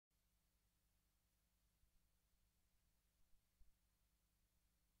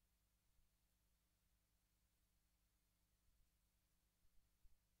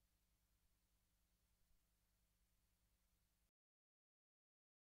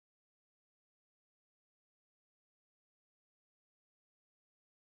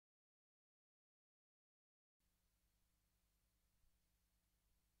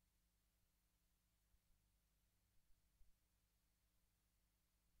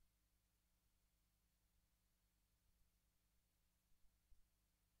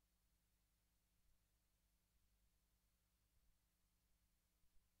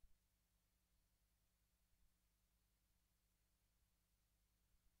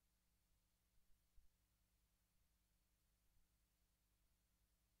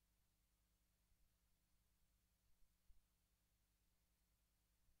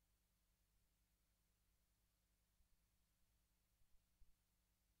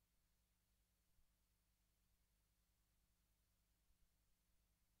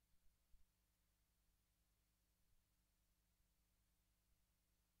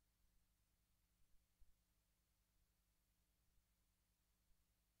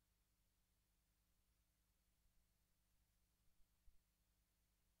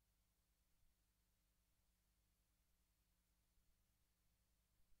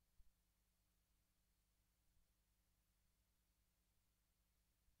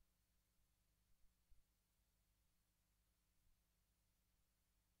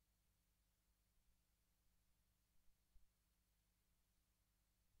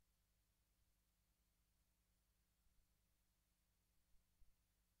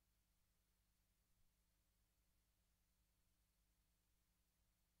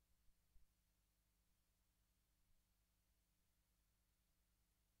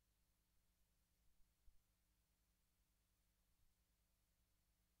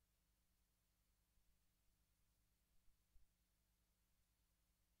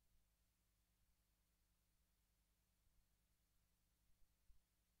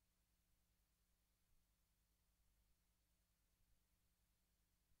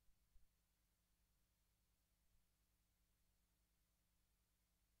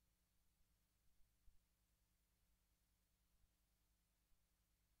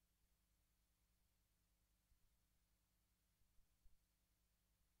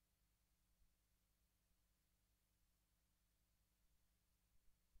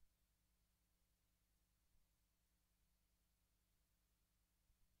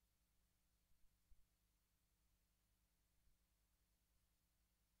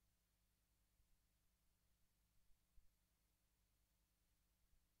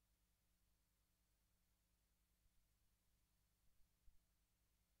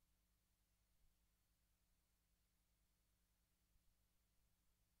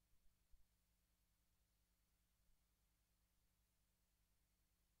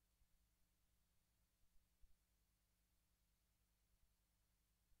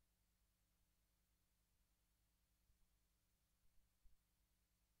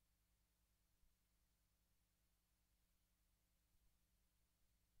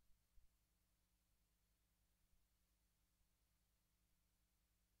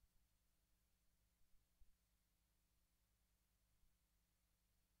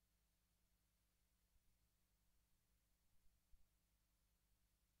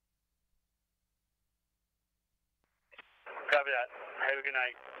Copy that. Have a good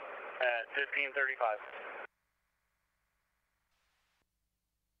night at 15:35.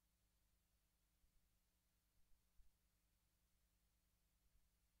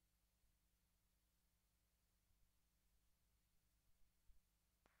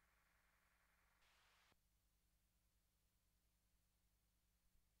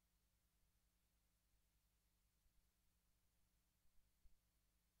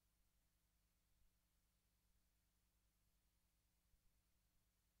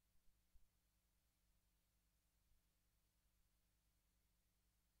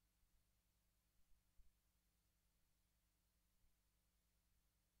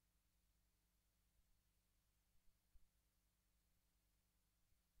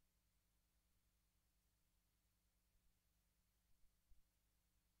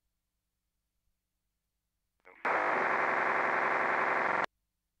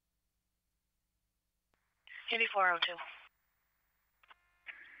 Indy 402.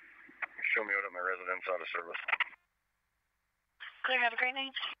 Show me out at my residence out of service. Clear, have a great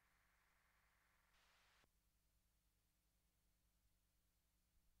night.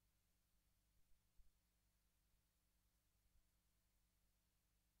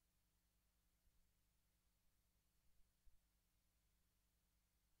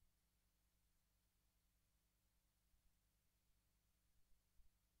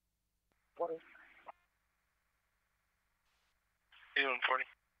 What is? 8140.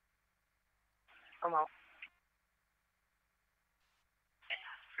 I'm out.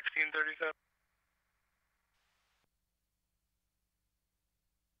 1637.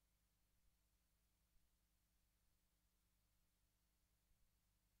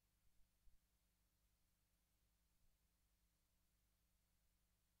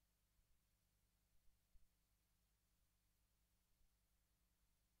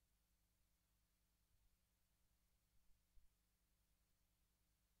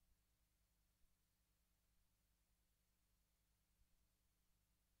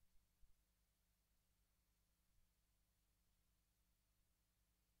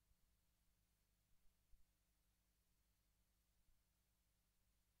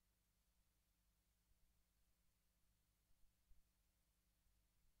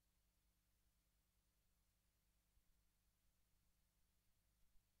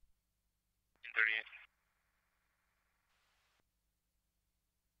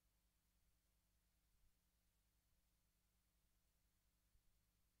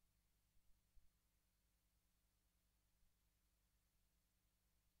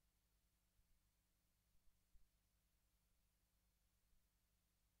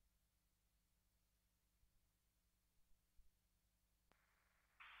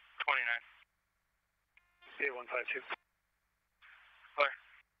 $29. 8152. Clear.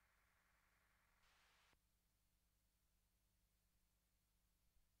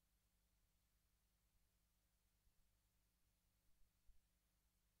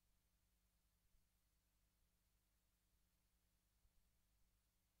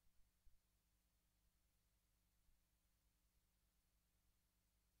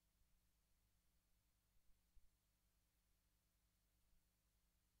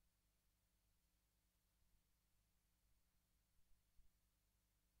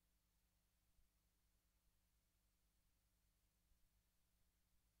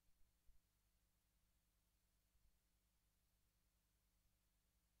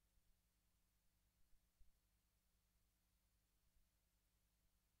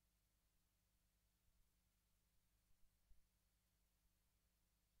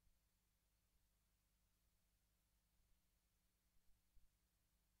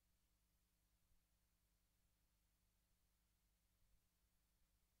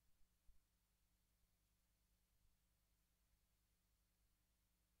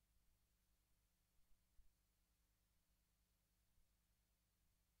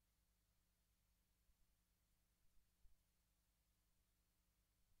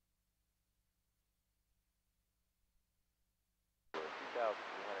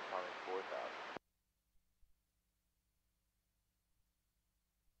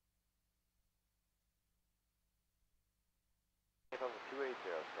 On the 280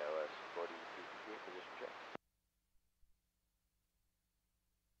 KLS, 40 PPP, position check.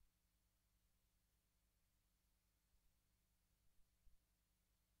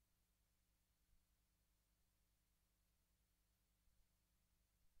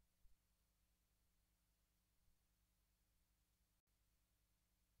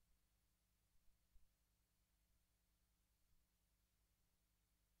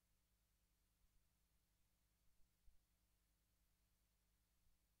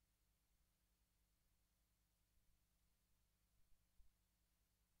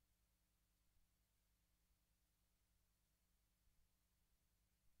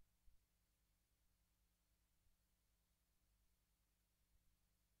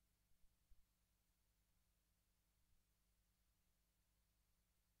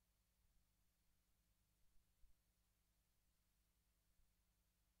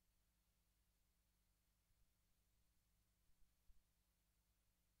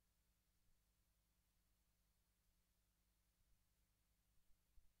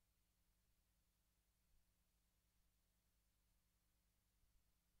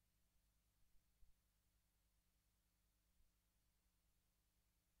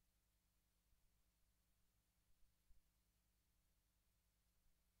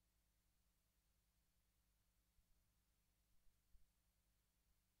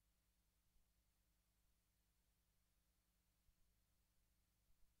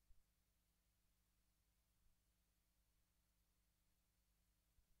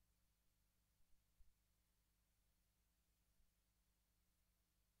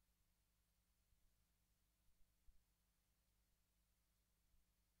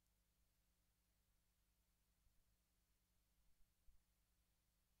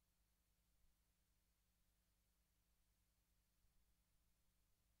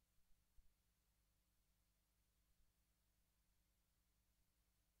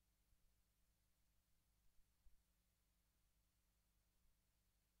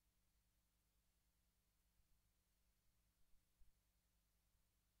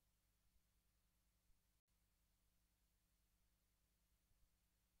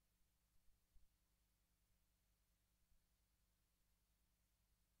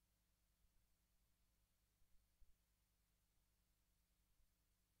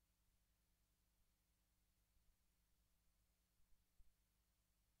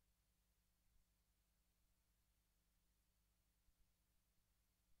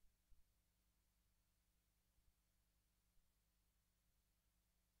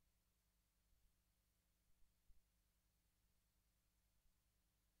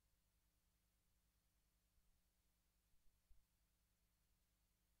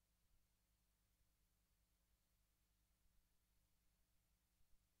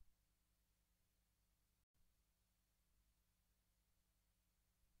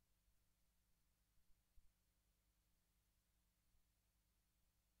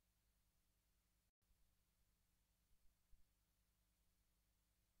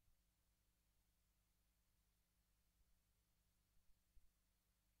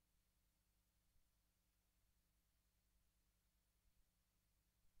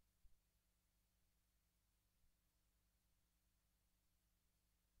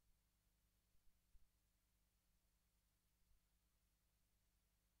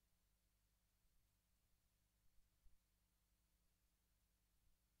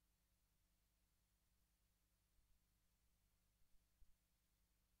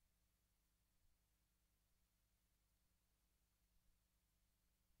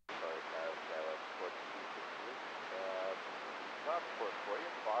 ground support for you.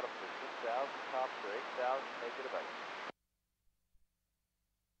 Bottom for 6,000, top for 8,000, negative ice.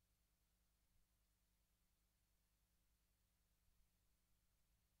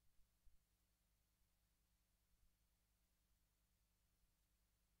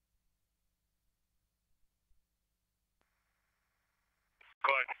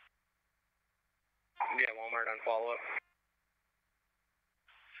 Go ahead. Yeah, Walmart on follow up.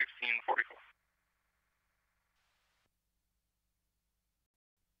 1644.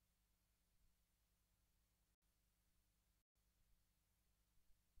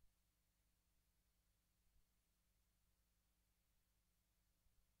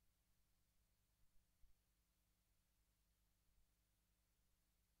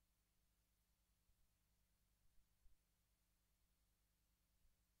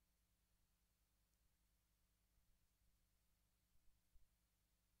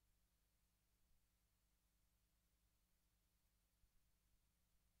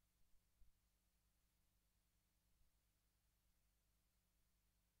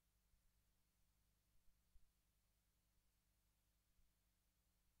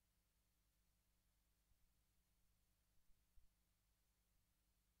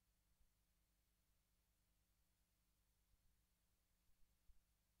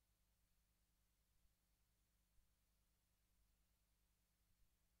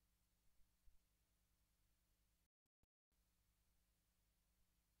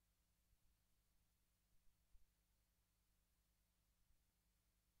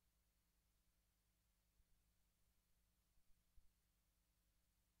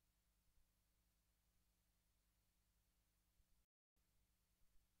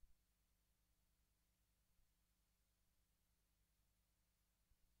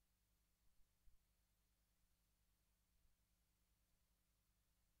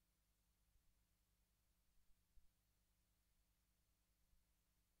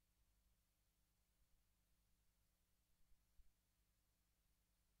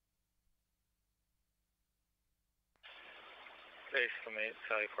 Estimate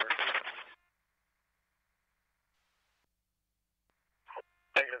Sally Park.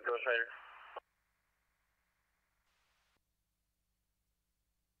 Negative Ghost Rider.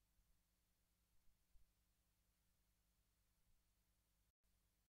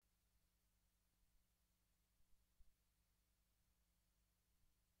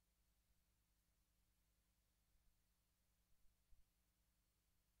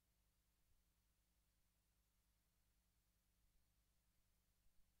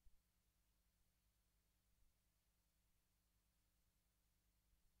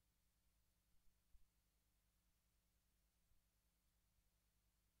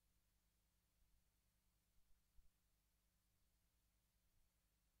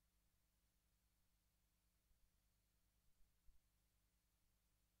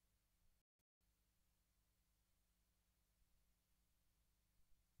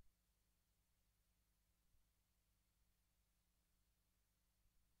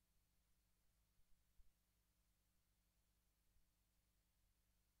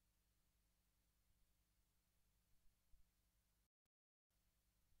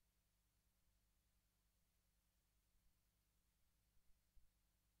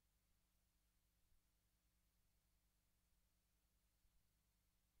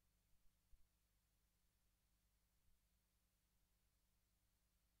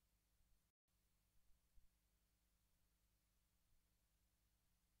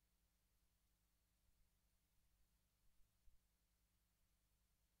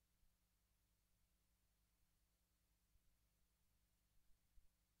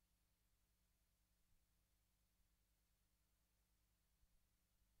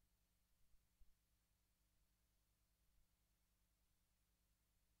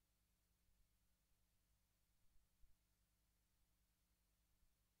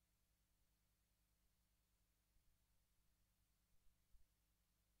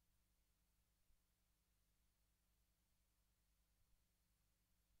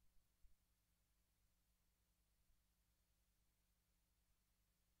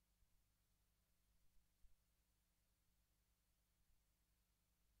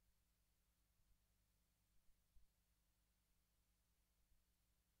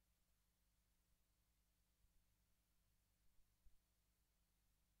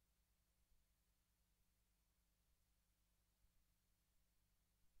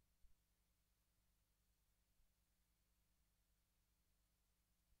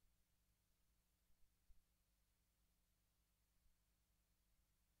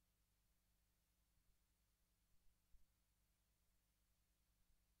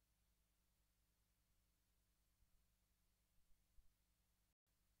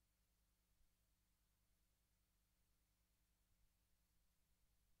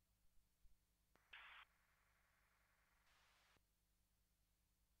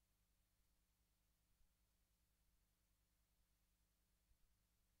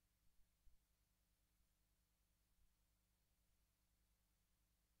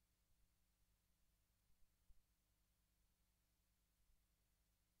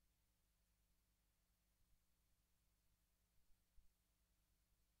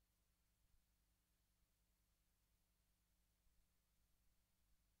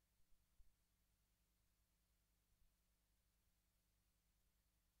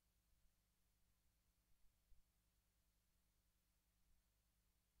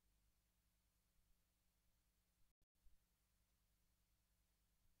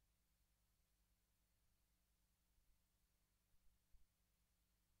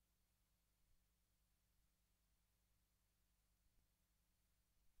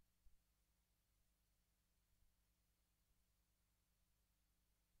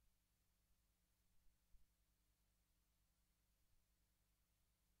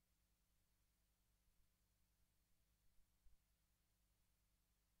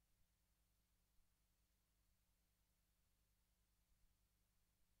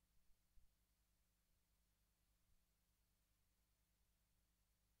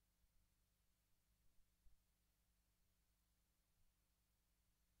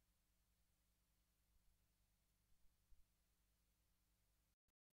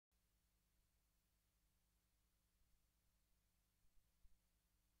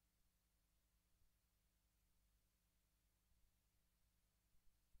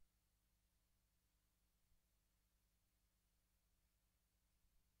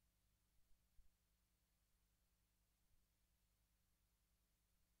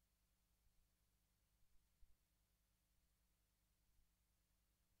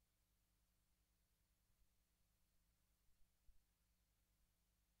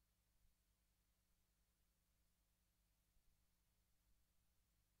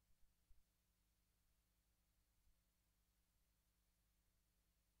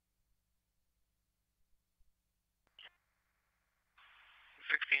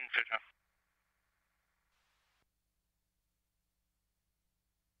 1650.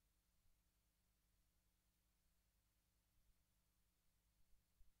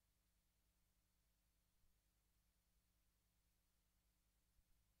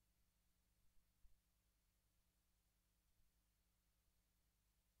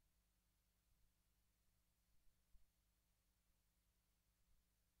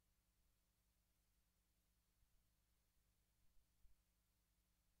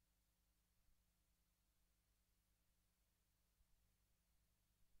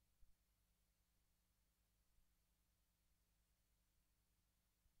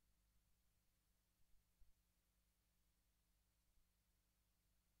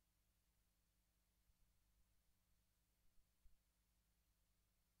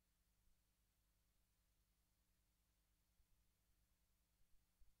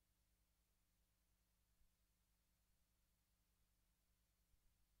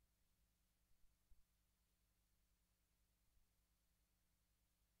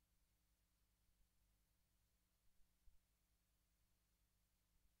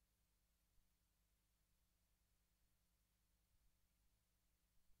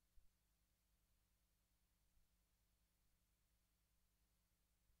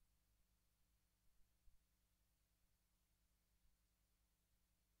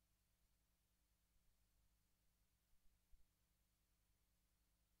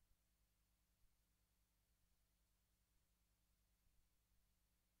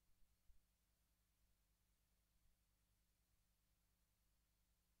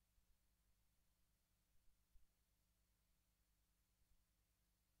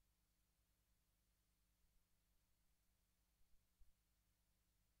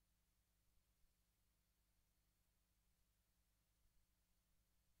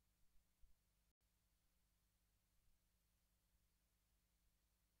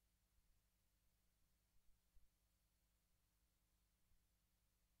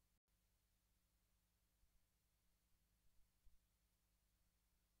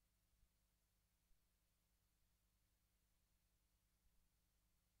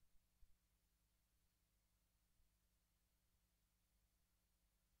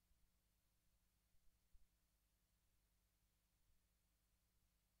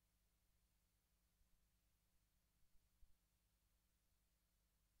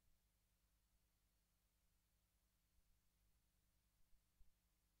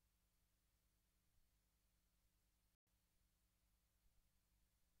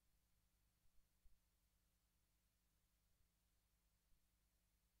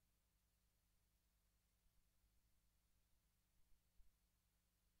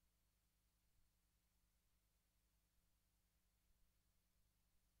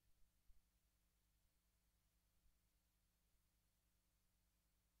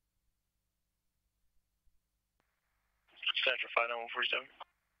 Center 59147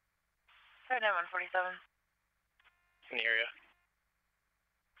 147. in the area.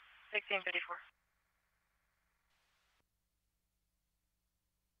 1654.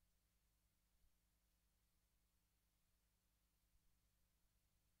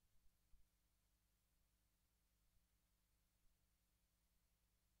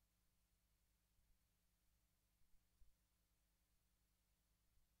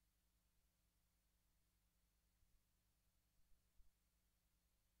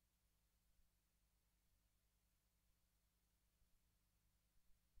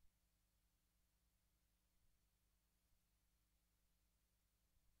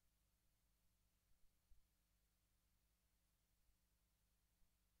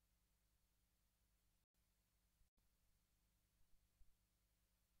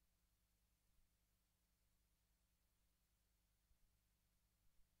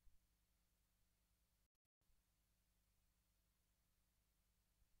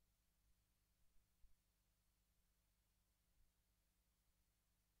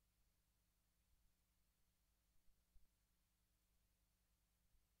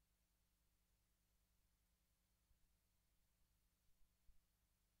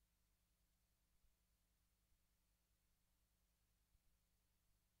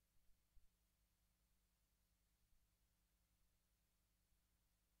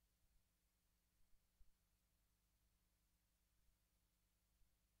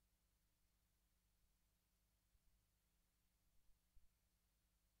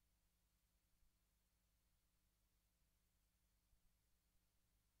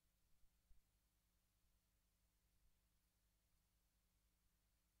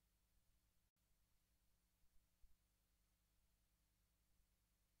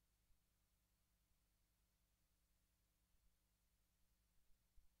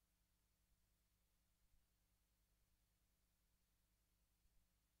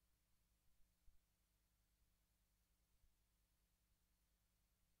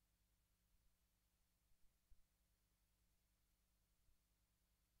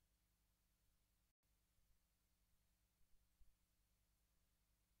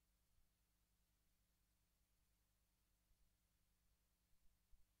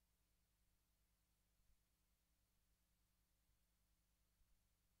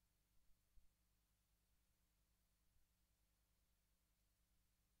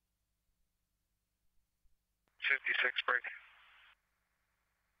 56 break.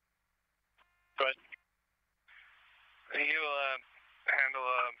 Go ahead. You handle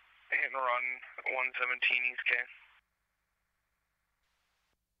a hit and run 117 East K.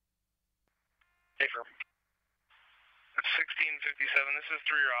 Affirm. 1657, this is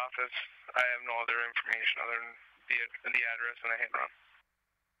through your office. I have no other information other than the address and the hit and run.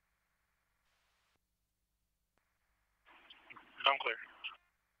 I'm clear.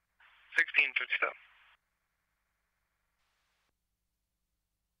 1657.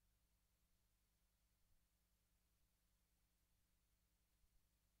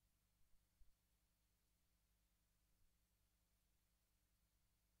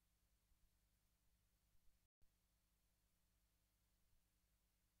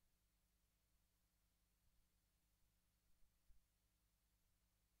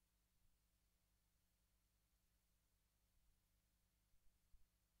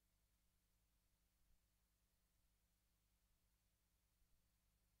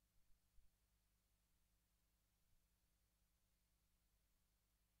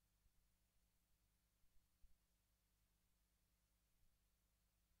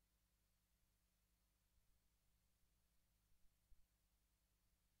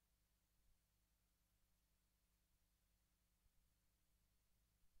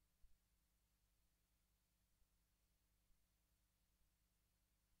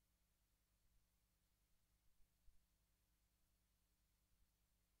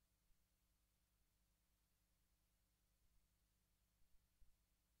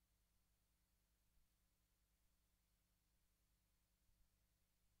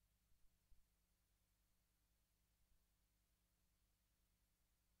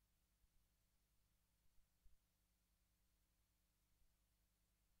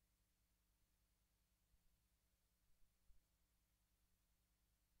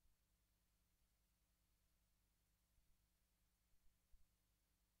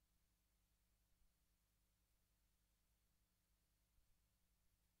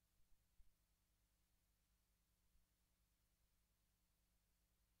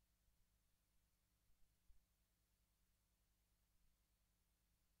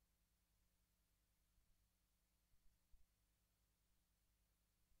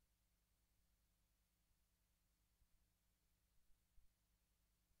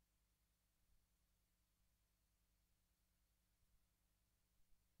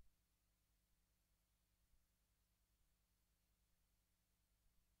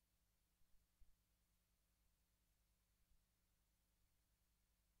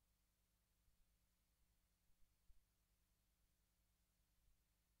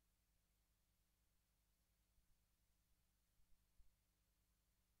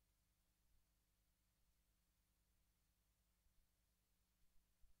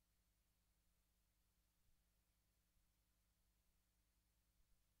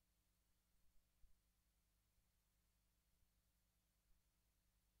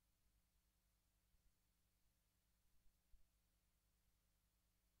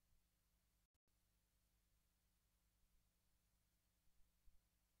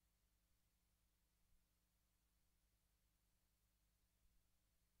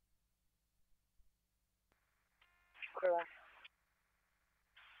 Clear one.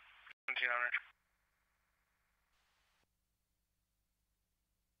 1700.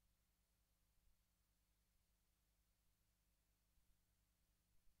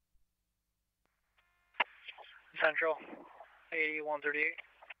 Central, 8138.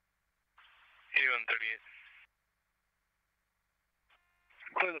 8138.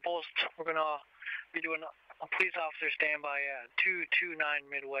 Clear the post. We're going to be doing a police officer standby at 229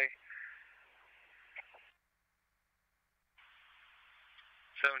 Midway.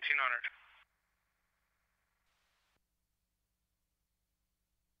 1700.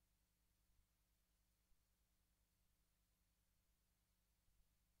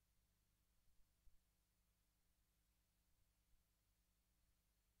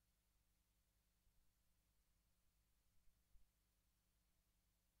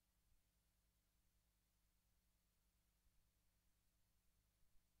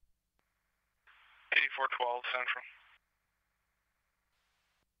 Eighty-four 12 Central.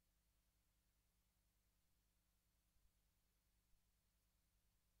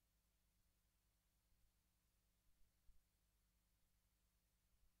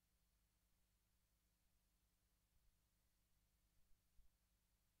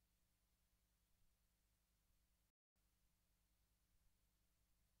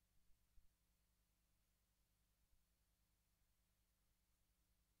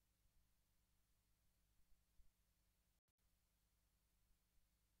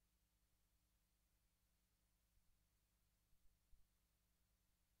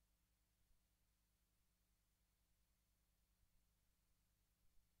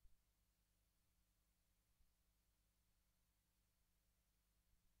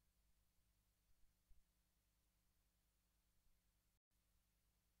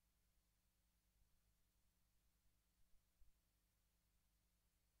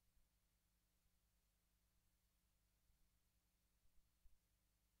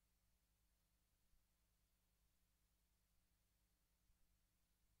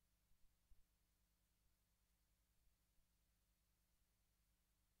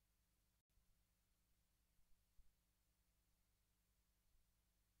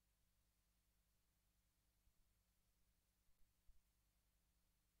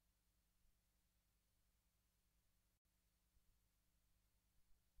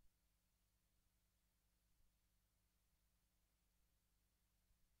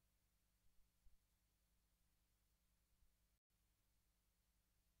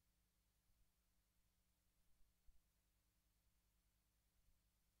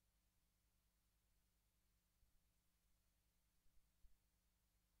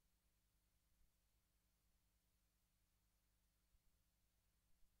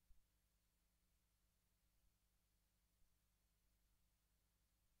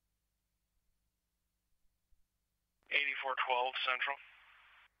 8412 Central.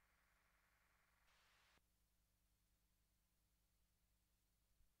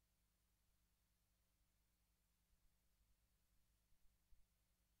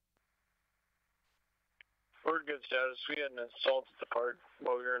 We're good status. We had an assault at the park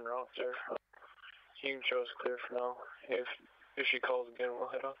while we were en route there. You can show us clear for now. If she calls again, we'll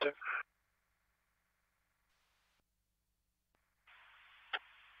head out there.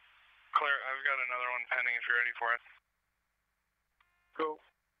 Clear, I've got another one pending if you're ready for it. Go.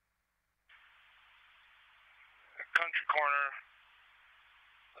 Country Corner.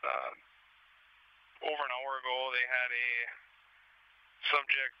 Over an hour ago, they had a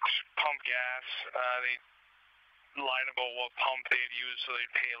subject pump gas. They lied about what pump they'd use so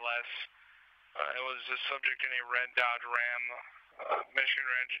they'd pay less. It was a subject in a red Dodge Ram, Michigan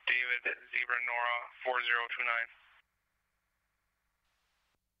Reg David Zebra Nora 4029.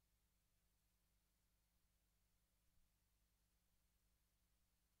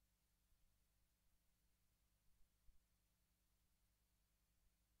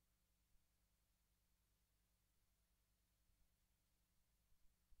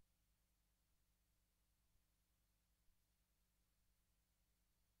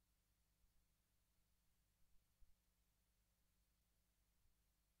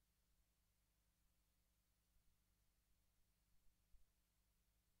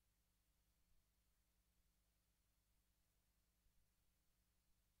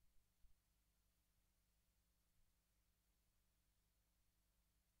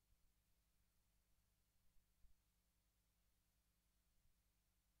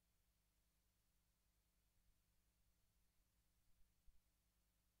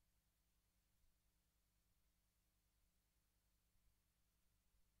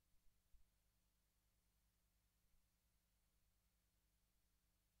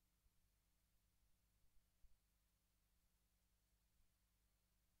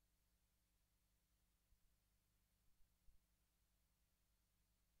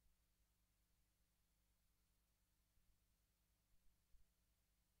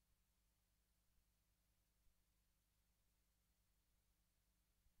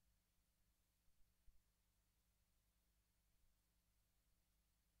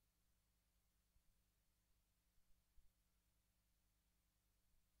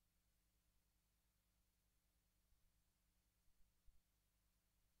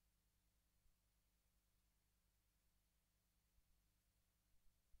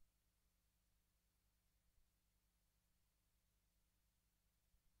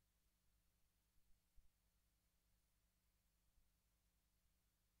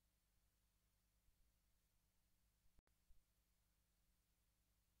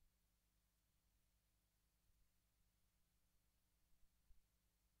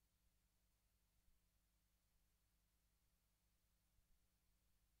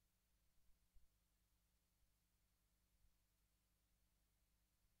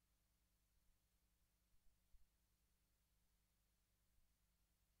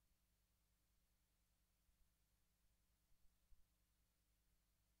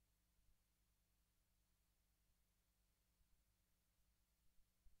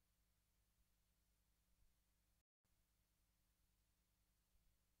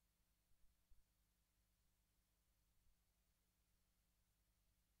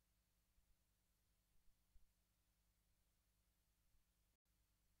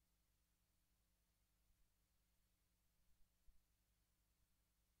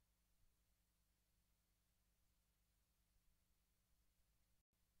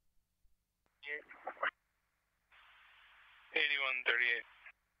 $81.38.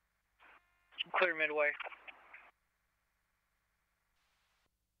 Clear midway.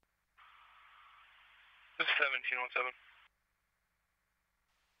 This is 1707.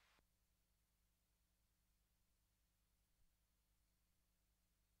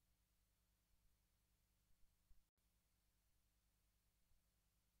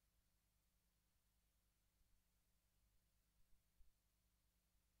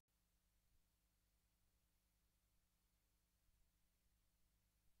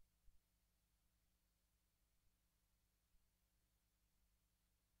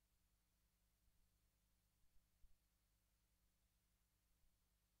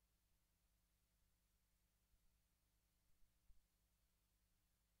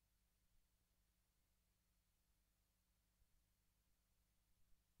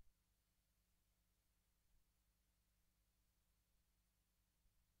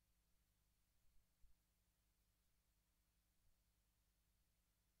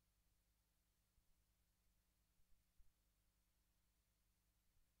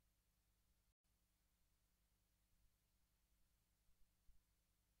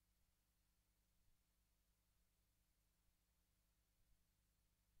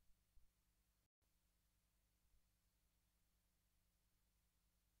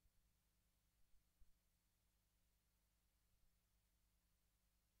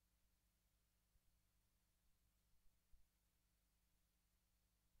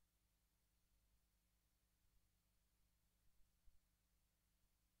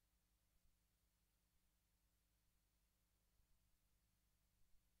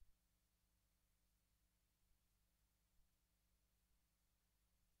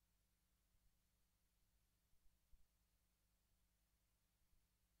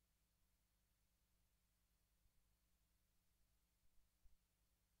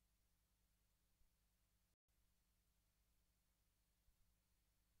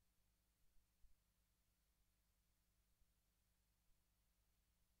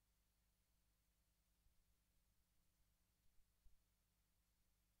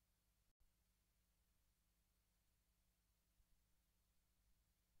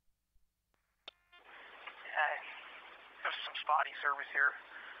 spotty service here.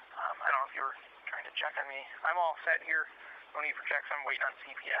 I don't know if you were trying to check on me. I'm all set here. No need for checks. I'm waiting on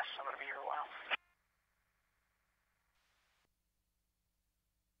CPS. I'm going to be here a while.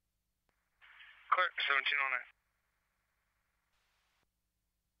 Clear, 1709.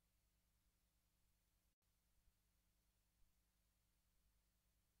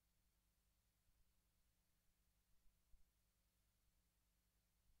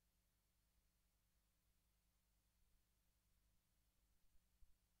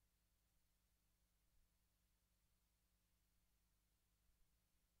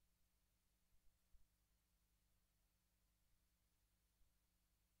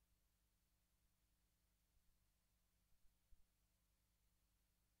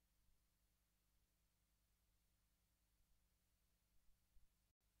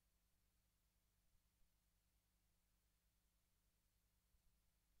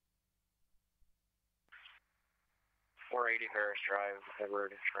 .480 Paris Drive,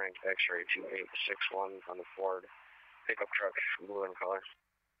 Edward, Frank, X-ray 2861 on the Ford pickup truck, blue in color.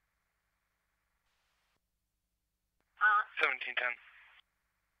 1710.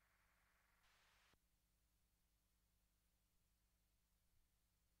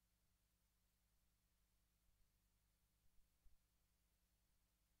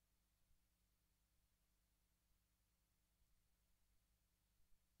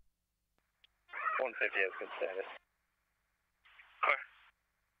 .150 has good status. Clear.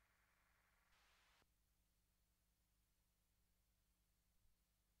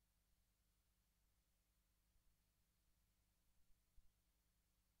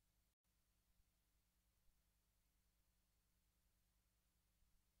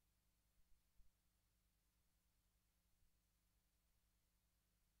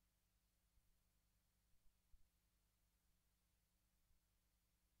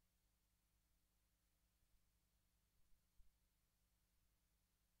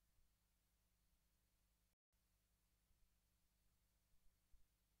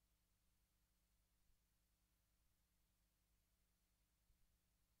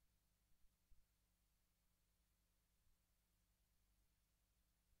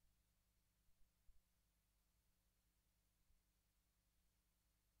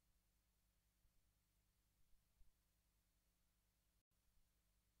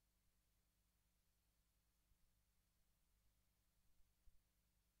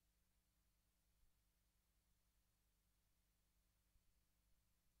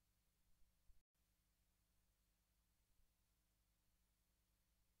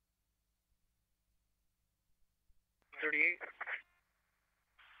 .38.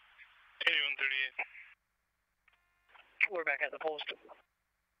 8138. We're back at the post.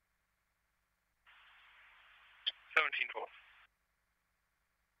 1712.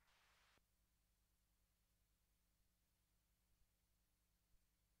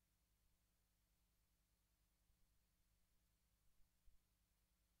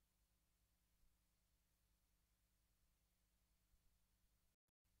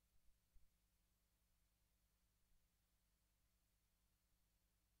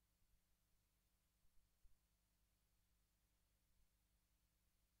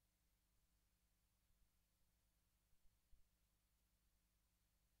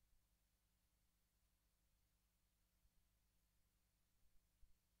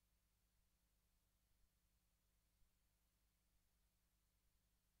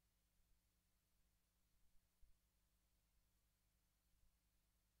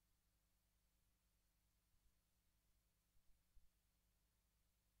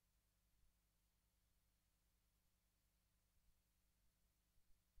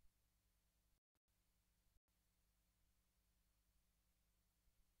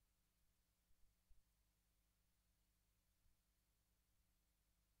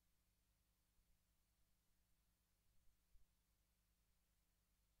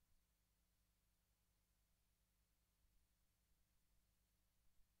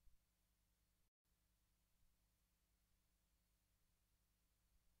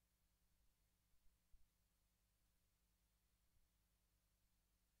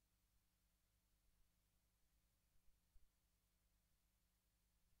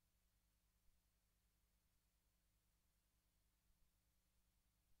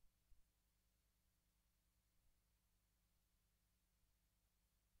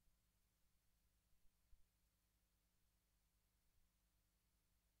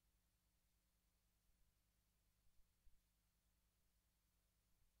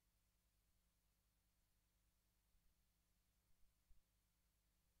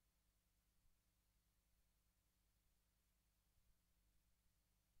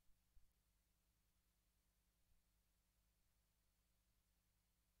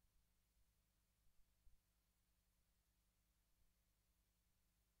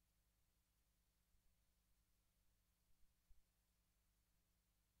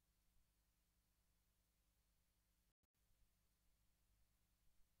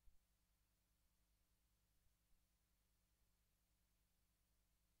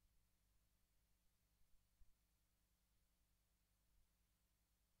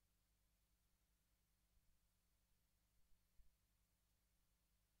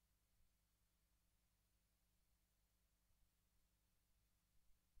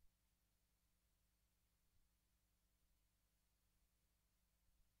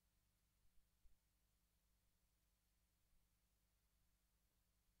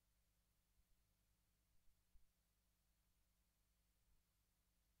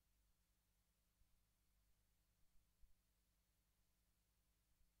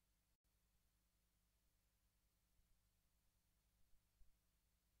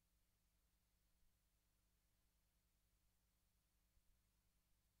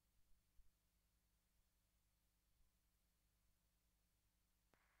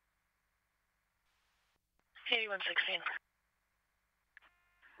 8116.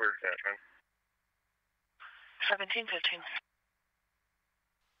 Where's that time? 1715.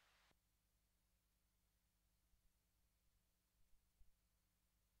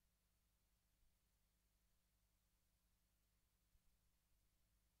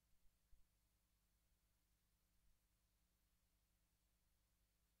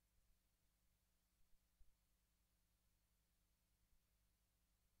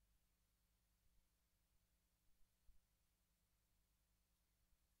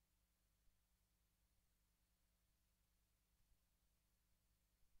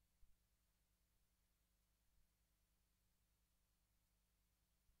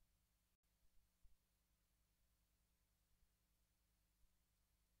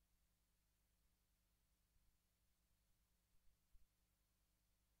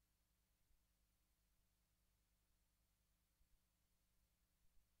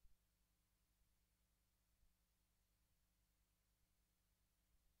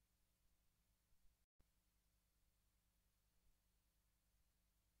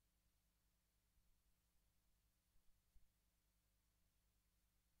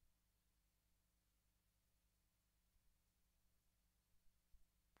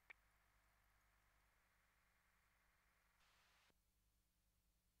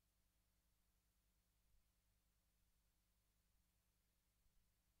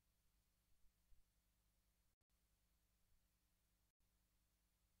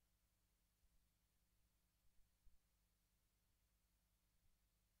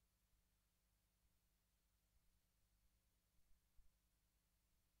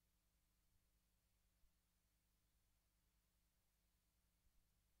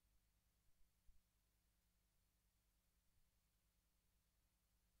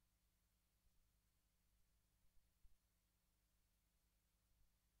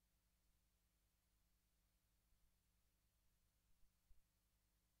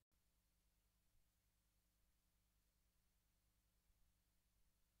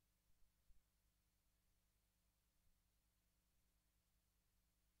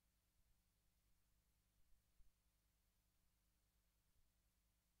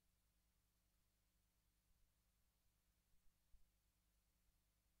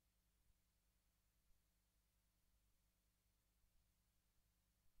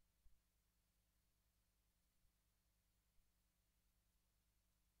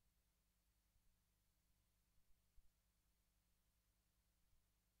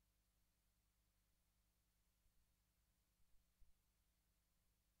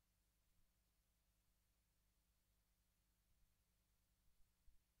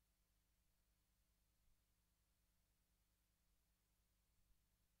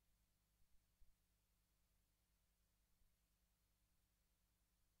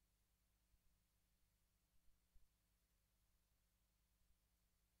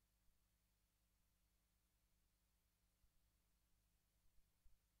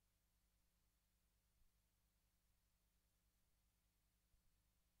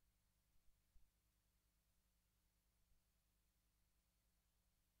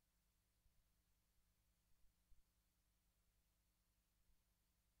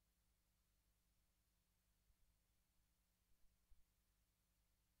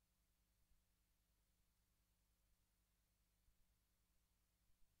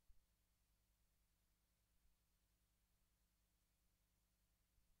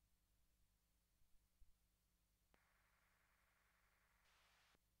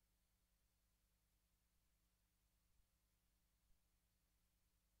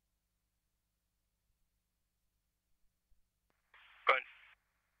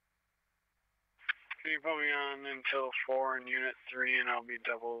 Can you put me on until 4 in Unit 3 and I'll be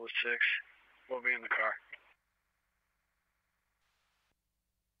double with 6? We'll be in the car.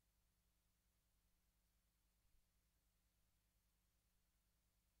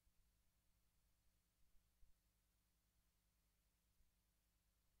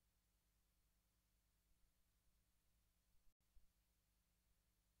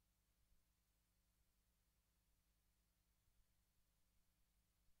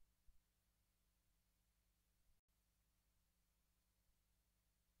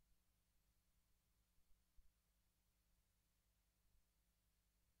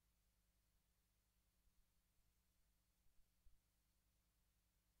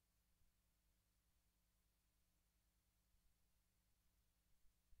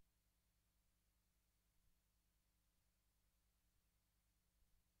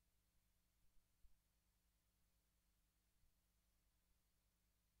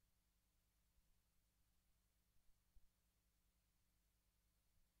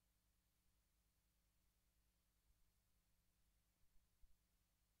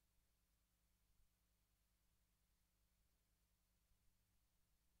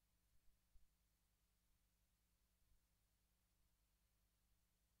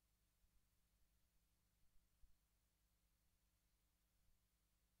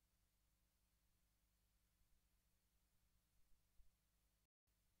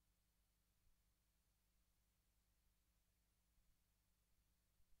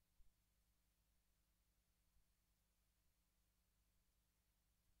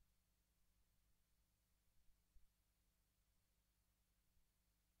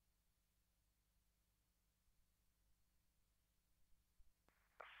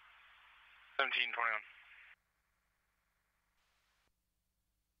 1721.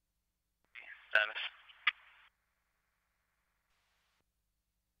 Status.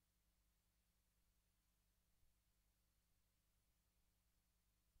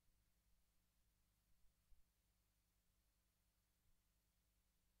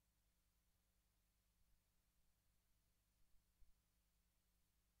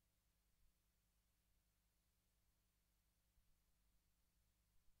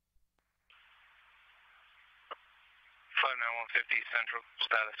 Five nine 150 Central.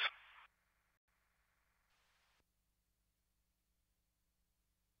 Status.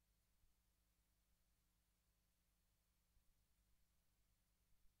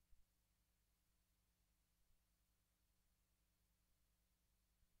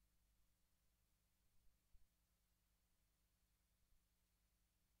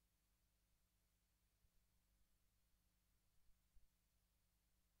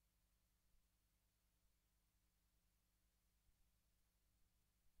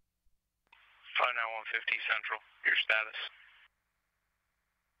 Five nine 150 Central. Your status.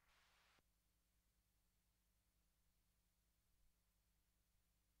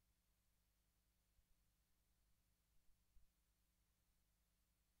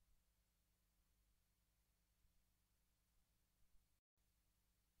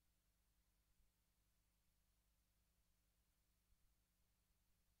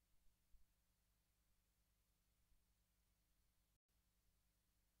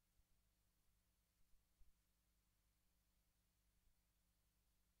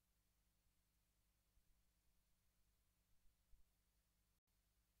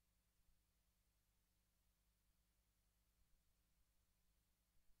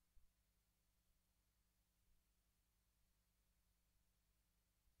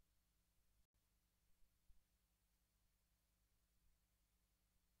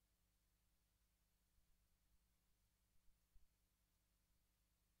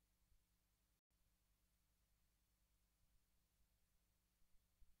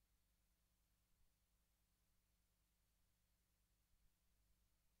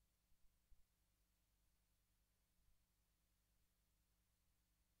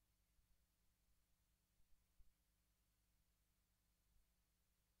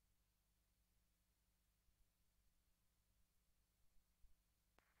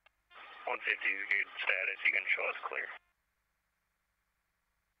 One 50 is good status. You can show us clear.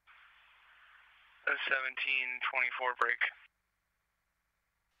 1724 break.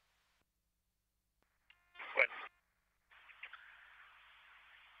 What?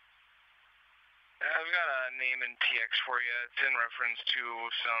 I've got a name in TX for you. It's in reference to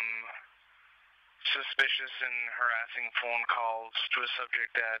some suspicious and harassing phone calls to a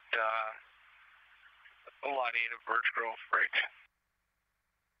subject at Lot 8 of Birch Grove break.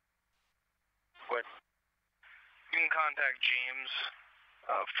 What? You can contact James,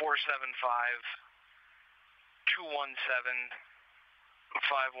 475-217-5136,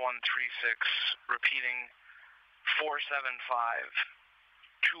 repeating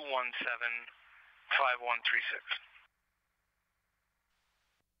 475-217-5136.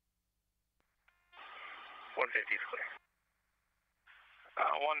 150 is clear.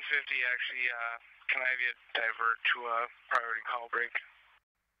 150 actually, can I have you divert to a priority call break?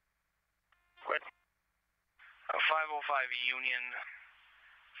 What? 505 Union,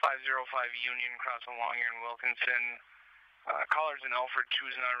 505 Union, crossing Longyear and Wilkinson. Callers in Alfred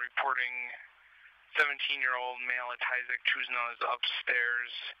Tuzna reporting 17-year-old male at Isaac Tuzna is upstairs.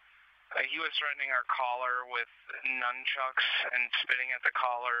 He was threatening our caller with nunchucks and spitting at the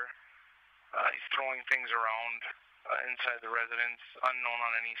caller. He's throwing things around inside the residence, unknown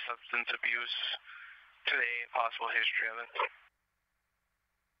on any substance abuse. Today, possible history of it.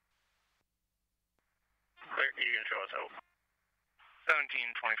 You can show us out.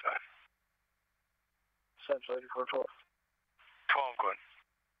 1725. Central 8412. 12, good.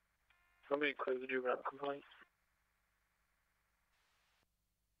 Somebody clear the juvenile complaint.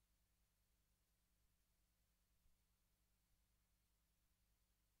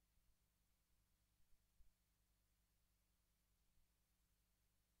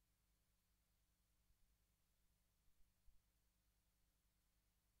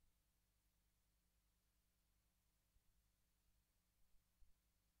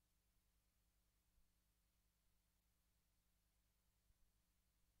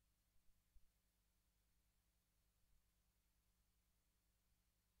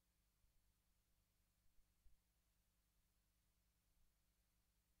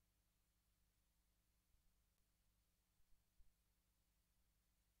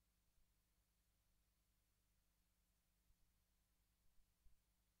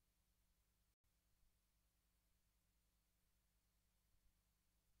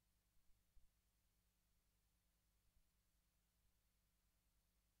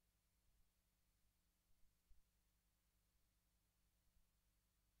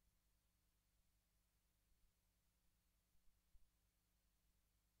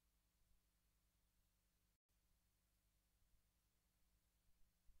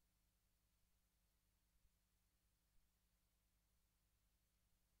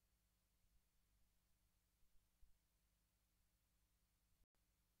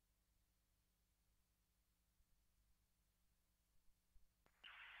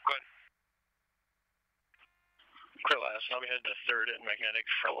 Good. Clear last, I'll be headed to 3rd at Magnetic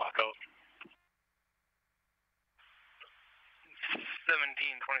for a lockout.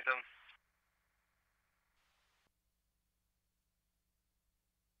 1727.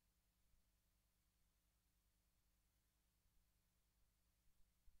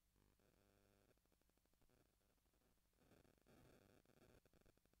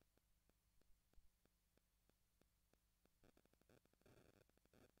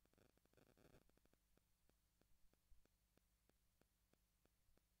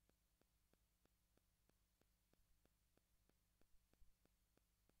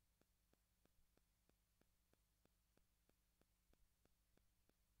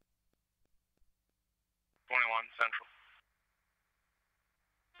 Central.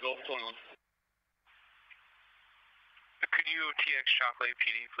 Go for 21. Could you TX Chocolate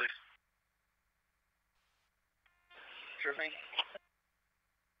PD, please? Sure thing.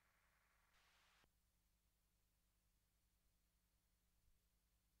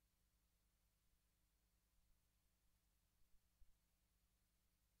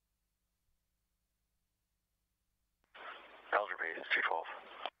 Elder Base, 212.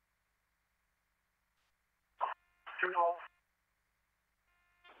 212.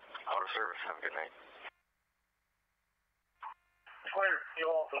 Out of service, have a good night. Clear, you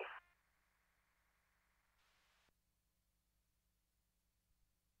also.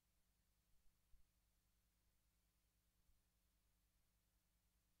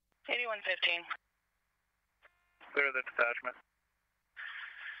 $8115. Clear the detachment.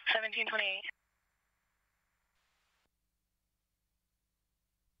 1728.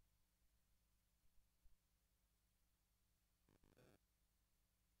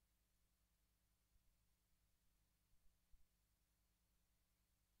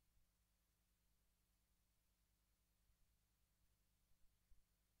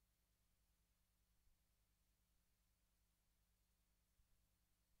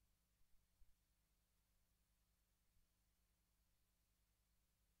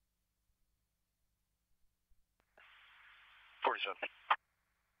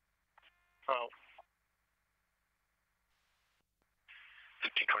 Oh.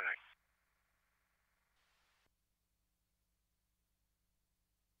 1529.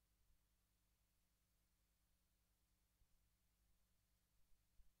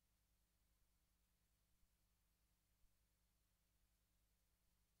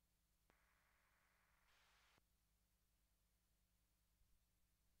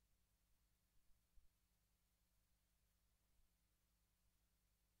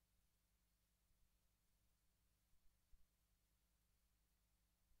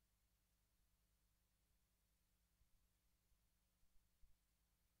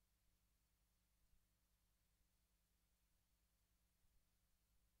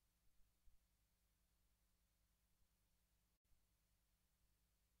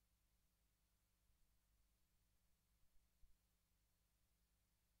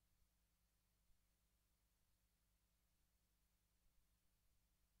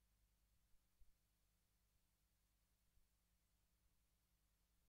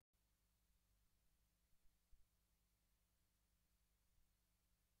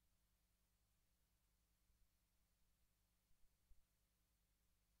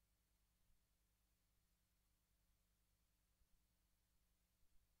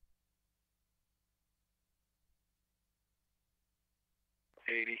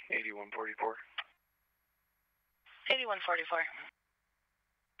 $80, 8144. 8144.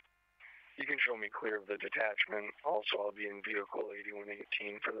 You can show me clear of the detachment. Also, I'll be in vehicle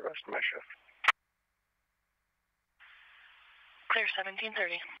 8118 for the rest of my shift. Clear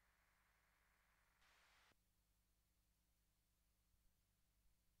 1730.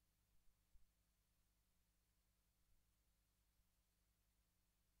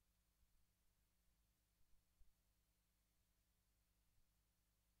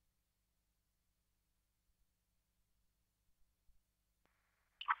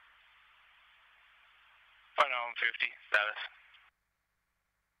 Final 50, status.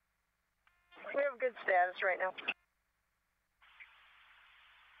 We have good status right now.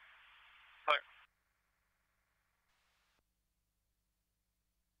 Clear.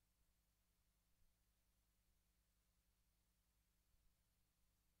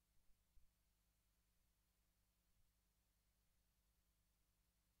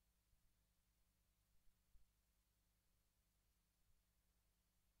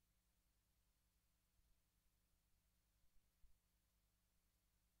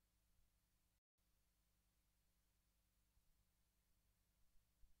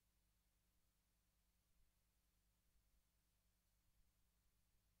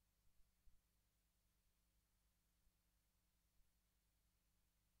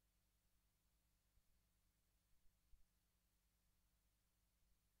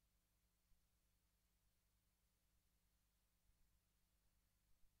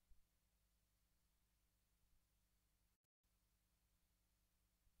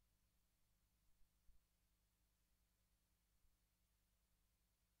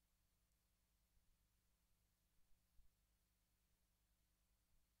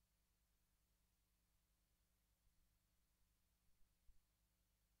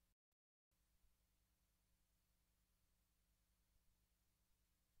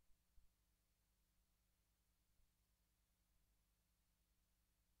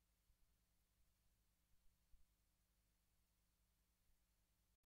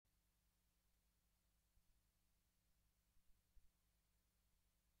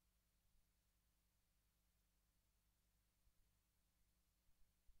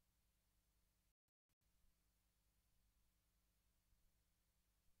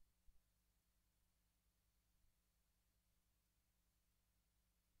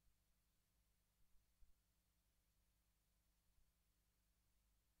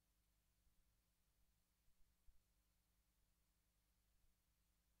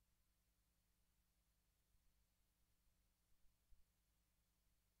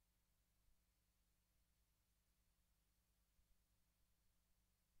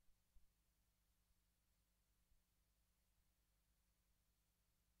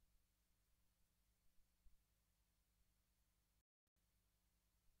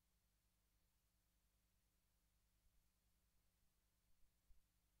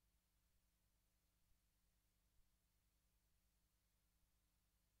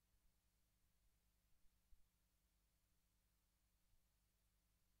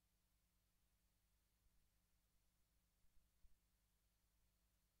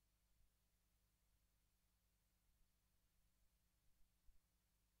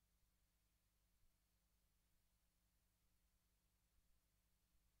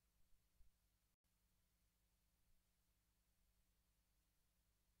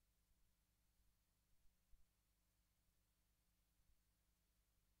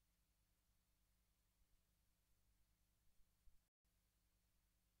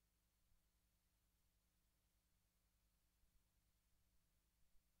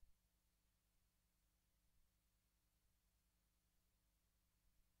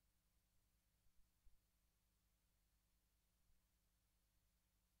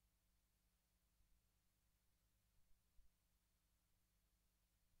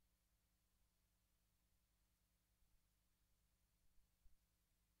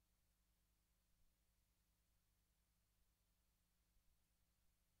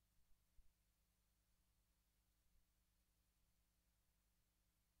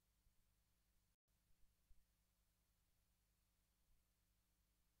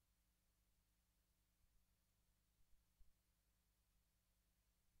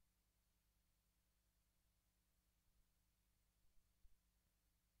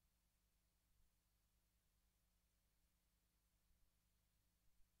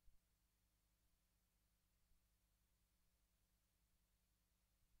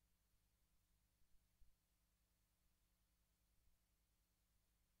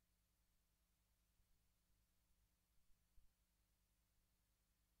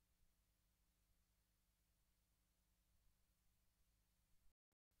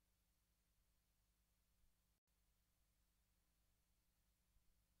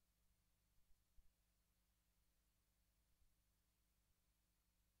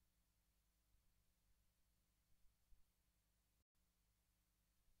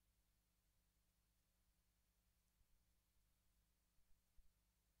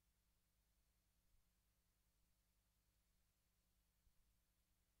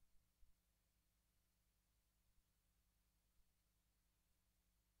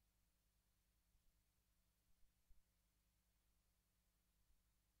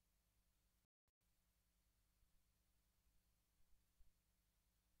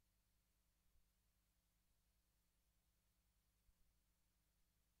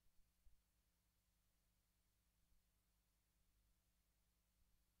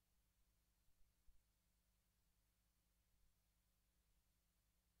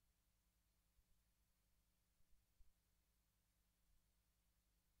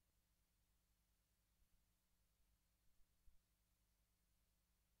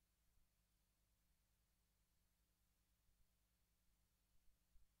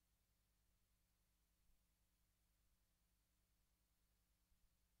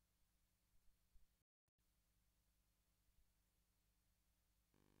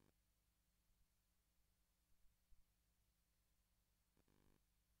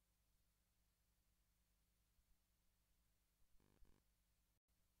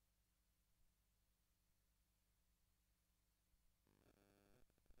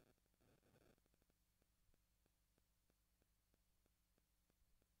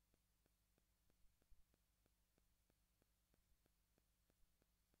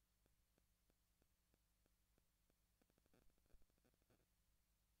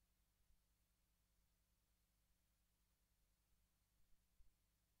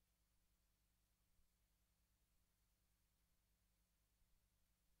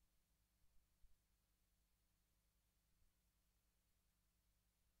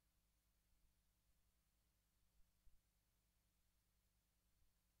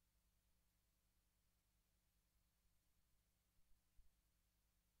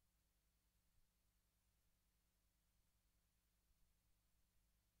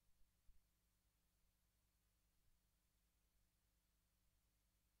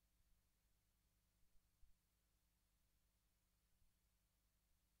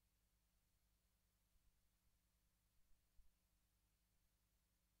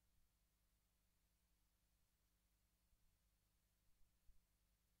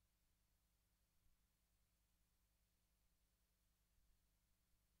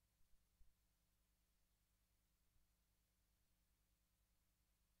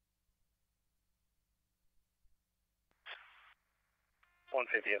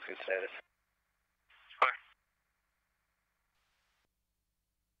 150 has good status. Okay.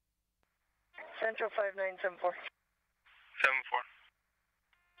 Central 5974. 7-4.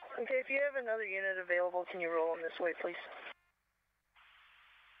 Okay, if you have another unit available, can you roll them this way, please?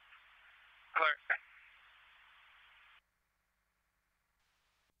 Clear.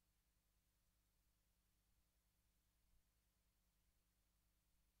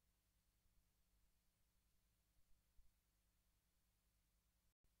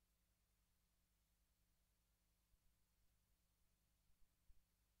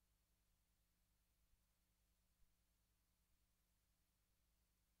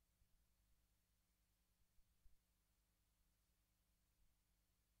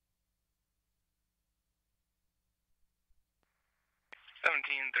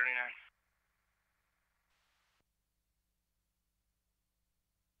 $17.39.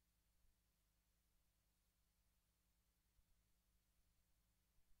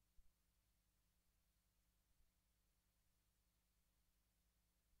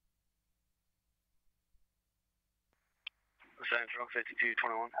 Central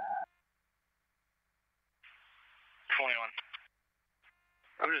 5221. 21.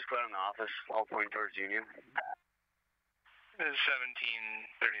 I'm just clearing the office. All point towards Union. This is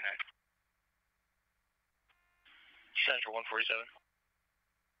 1739. Central 147.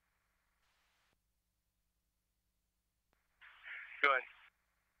 Go ahead.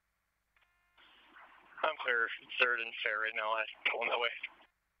 I'm clear 3rd and Fair right now. I'm pulling that way.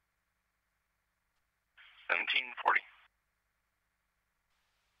 1740.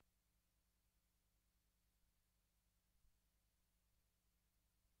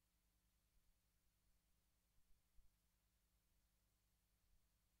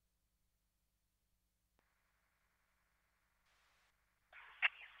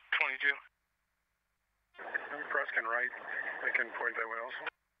 I'm Preston right. I can point that way also.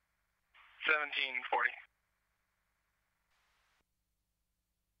 1740.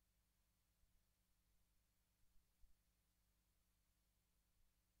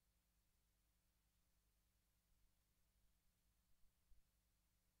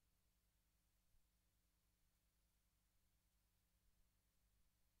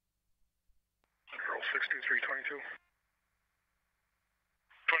 Roll 62322.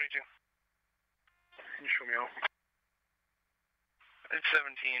 22. Can you show me out? It's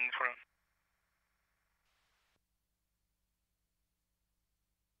 1740.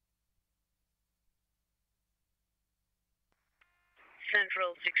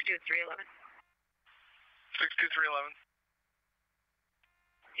 Central 62311. 62311.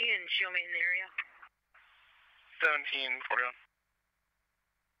 You can show me in the area. 1741.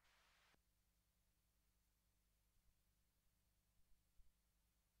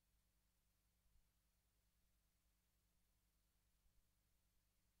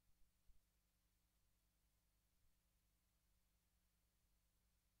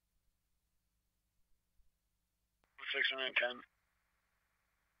 Six and 10.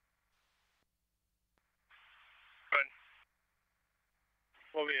 Good.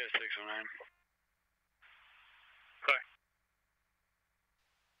 We'll be at 609. Clear.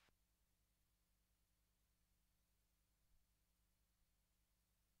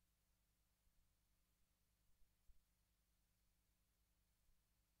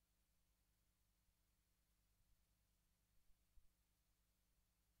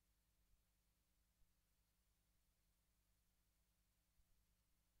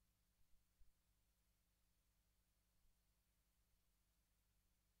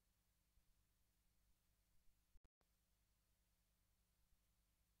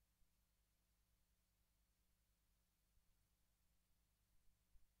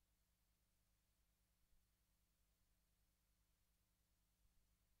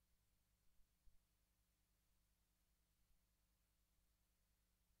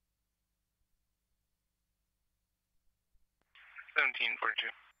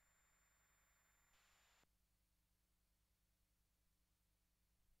 $17.42.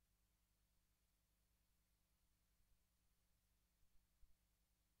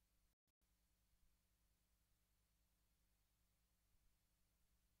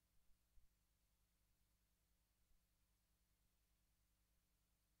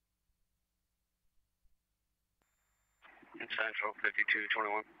 Central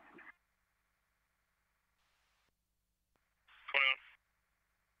 5221. 21.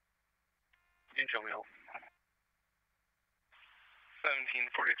 Can you show me out?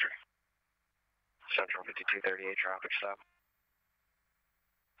 1743. Central 5238 traffic stop.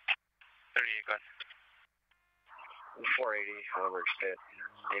 38, go ahead. 480, Limerick State.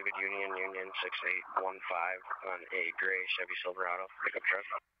 David Union 6815 on a gray Chevy Silverado pickup truck.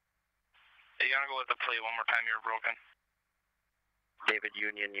 You gotta go with the plate one more time, you were broken. David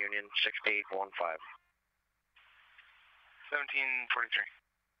Union 6815. 1743.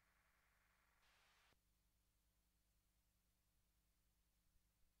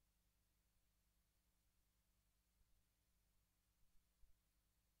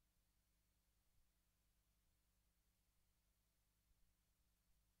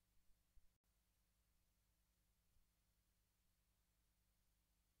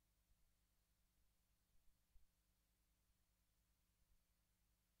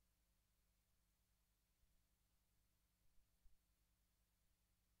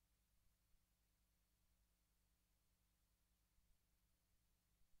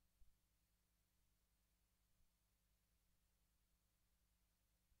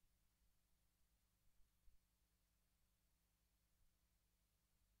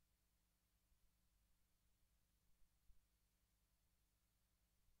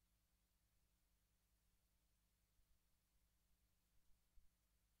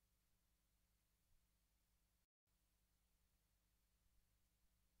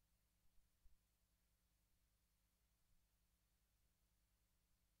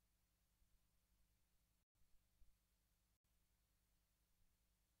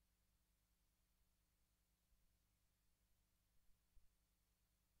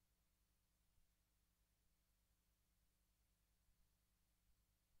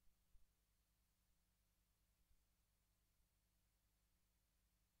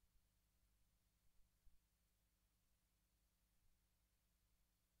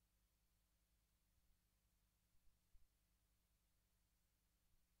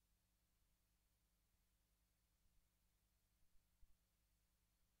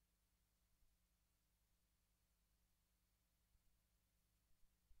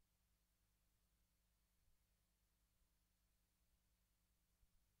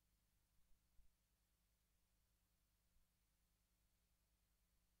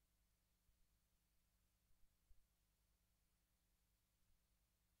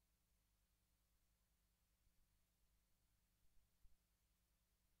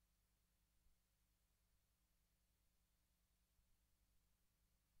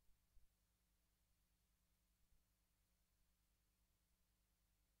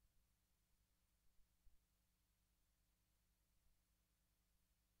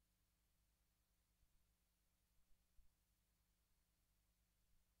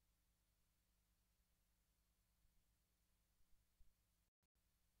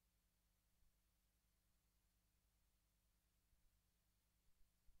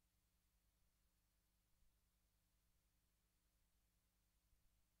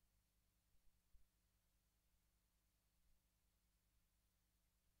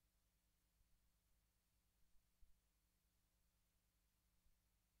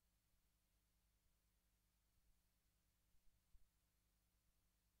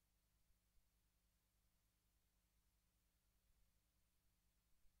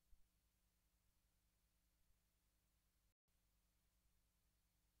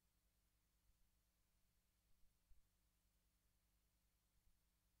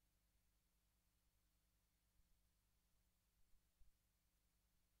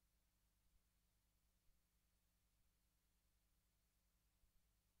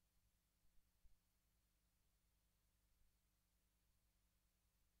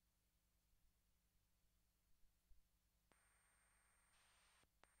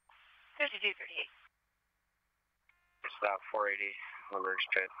 Stop 480, Limerick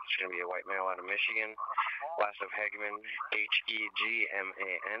Pit. It's going to be a white male out of Michigan. Last of Hegman,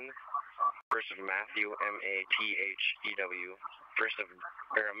 Hegman. First of Matthew, Mathew.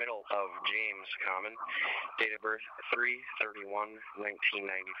 Middle of James Common. Date of birth 3/31/1995.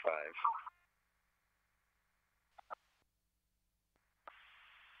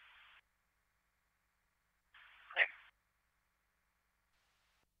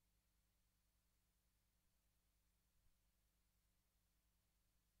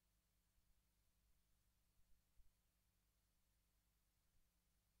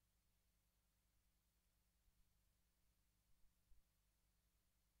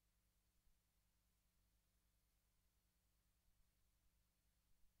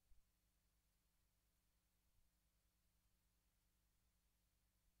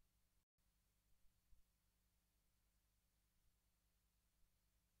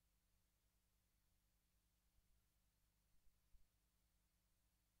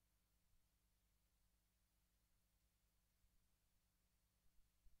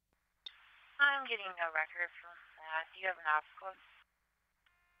 I'm getting no record from that. Do you have an office code?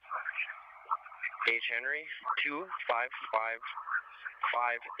 H. Henry,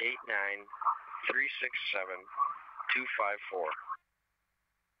 255-589-367-254.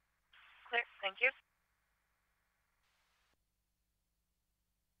 Clear, thank you.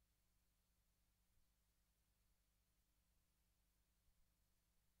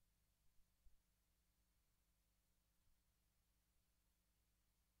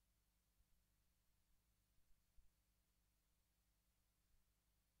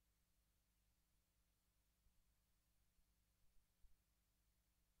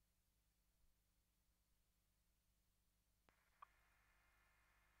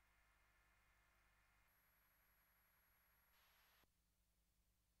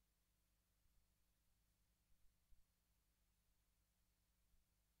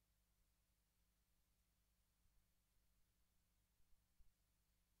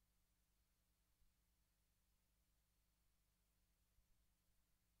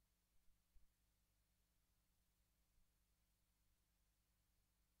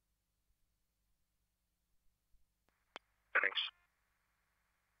 Thanks.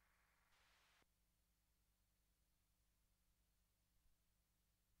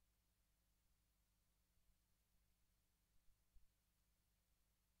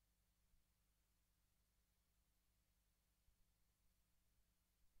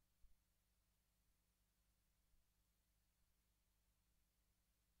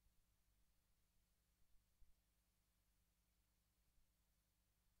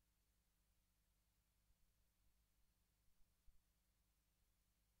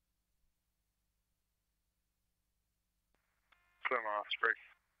 Clear my office break.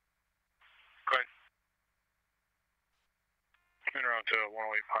 Go ahead. In route to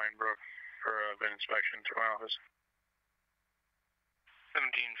 108 Pine Brook for a VIN inspection to my office.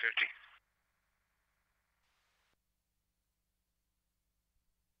 1750.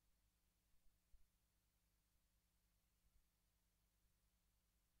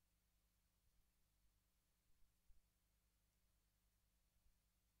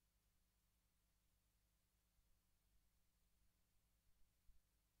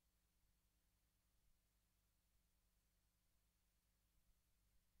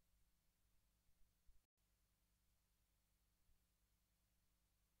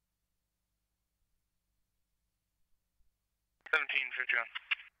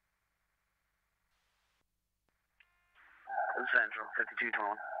 Central,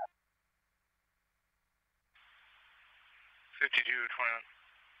 5221. 5221.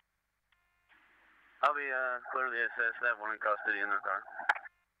 I'll be clearly assessed that one in custody in their car.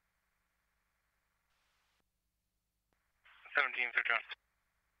 1751.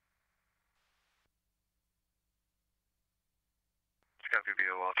 Copy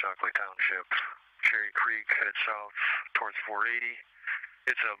BOL, Chocolate Township, Cherry Creek, headed south towards 480.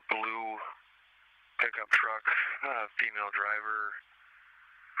 It's a blue pickup truck, female driver,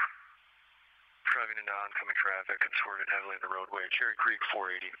 driving into oncoming traffic and swerving heavily in the roadway. Cherry Creek,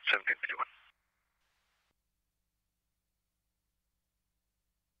 480, 751.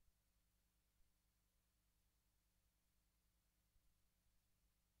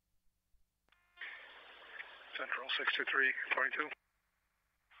 Central, 62322.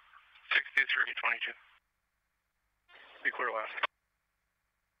 6322. Be clear last.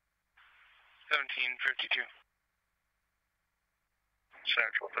 1752.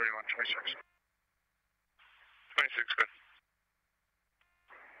 Central, 3126. 26, good.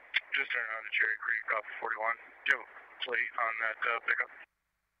 Just turning on to Cherry Creek off of 41. Do you have a plate on that pickup?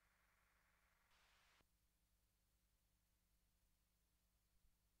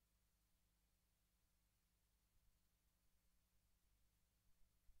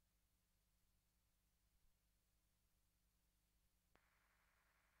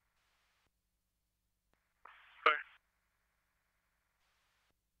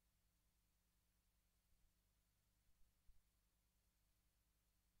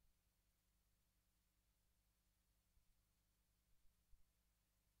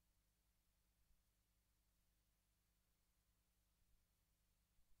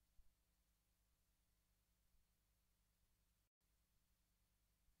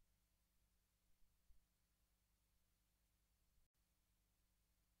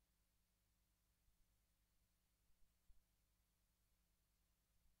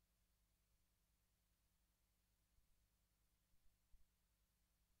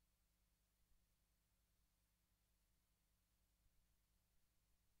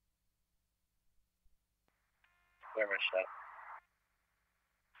 Very much that.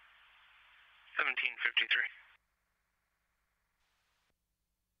 1753.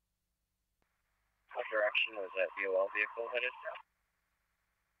 Roger. direction was that VOL vehicle headed?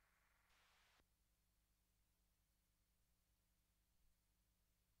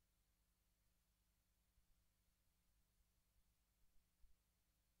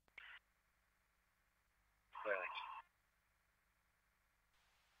 Clearly.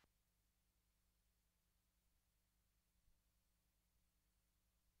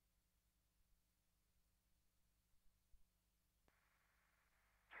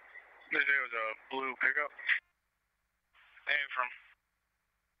 They say it was a blue pickup. Hey, from.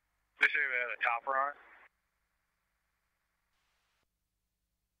 They say they had a topper on it.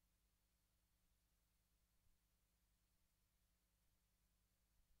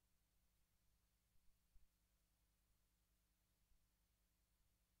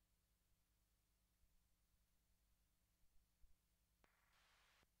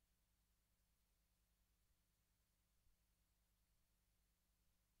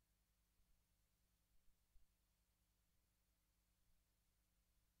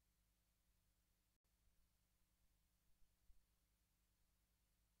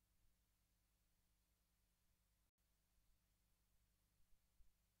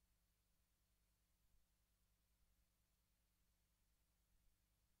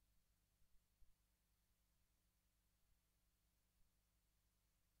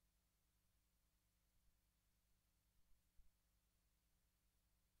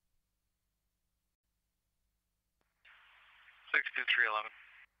 Sixty 311.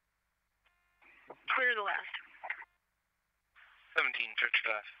 Clear the last.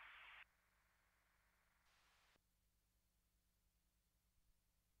 1755.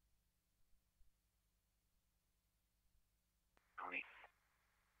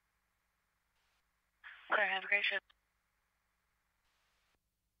 Clear, have a great shift.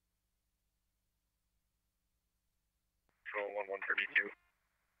 Control 1132.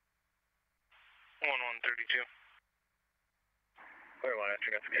 1132. Clear line, I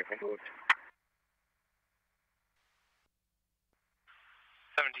got the vehicle moved.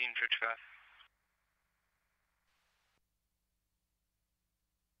 1755.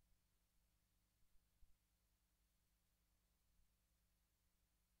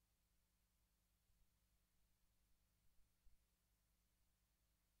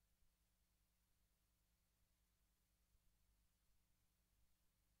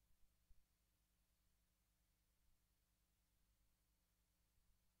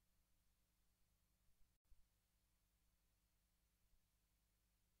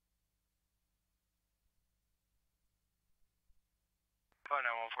 Fine,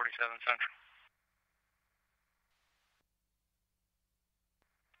 147 Central.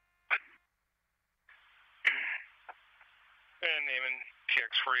 And name and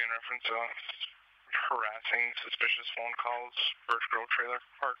TX for you in reference to harassing suspicious phone calls, Birch Grove trailer,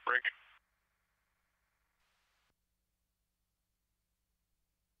 park break.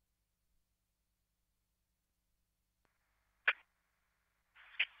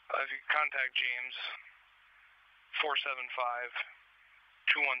 If you contact James,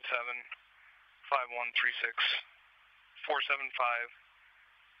 475-217-5136,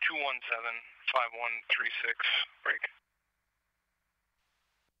 475-217-5136, break.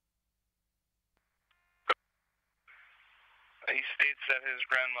 He states that his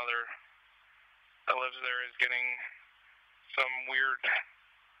grandmother that lives there is getting some weird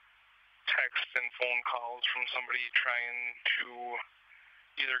text and phone calls from somebody trying to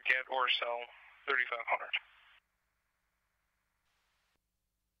either get or sell 3500.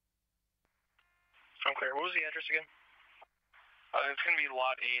 I'm clear. What was the address again? It's going to be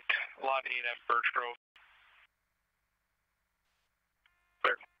Lot 8 at Birch Grove.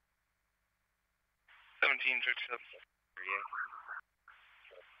 Clear. 1757.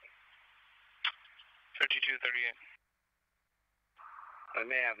 5238. I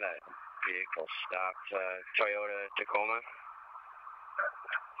may have that vehicle stopped. Toyota Tacoma.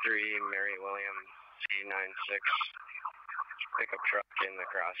 3 Mary Williams C96. Pickup truck in the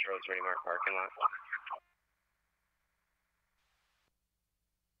Crossroads Mini Mart parking lot.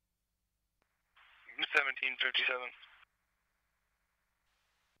 $17.57.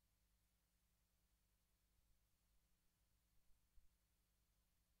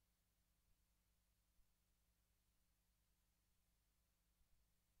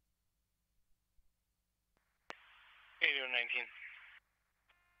 $82.19.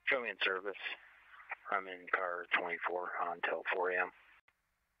 Show me in service. I'm in car 24 until 4 a.m.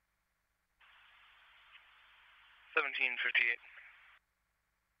 $17.58.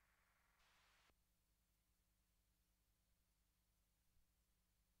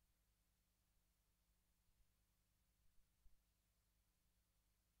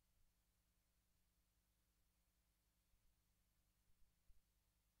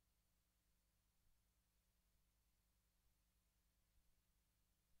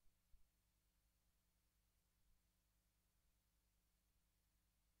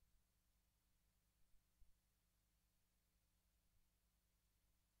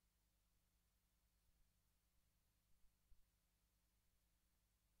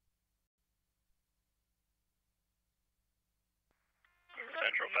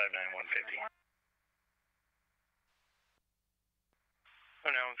 Central 59150.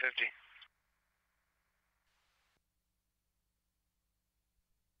 59150.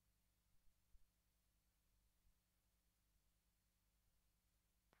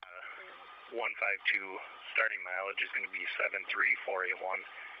 Uh, 152, starting mileage is going to be 73481.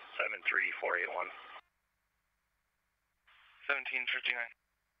 73481. 1759.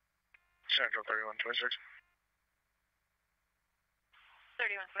 Central 3126.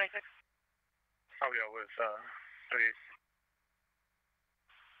 3126. I'll be out with 38.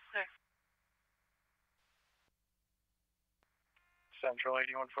 There. Central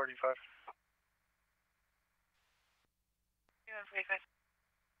 8145. 3145.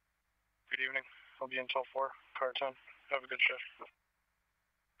 Good evening. I'll be until 4. Car 10. Have a good shift.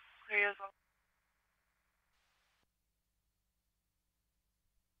 There you go.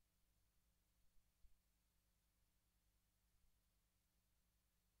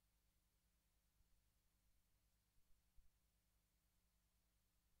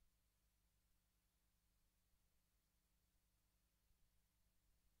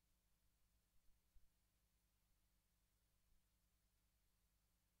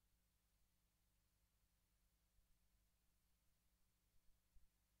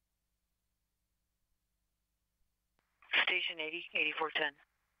 Station 80, 8410.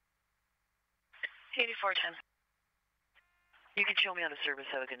 8410. You can show me out of service.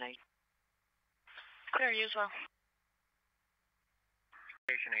 Have a good night. Clear, you as well.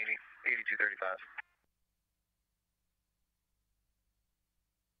 Station 80, 8235.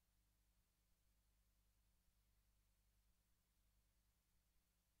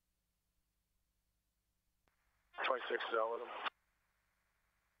 Is out with him.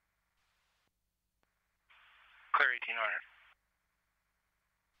 Clear 1800.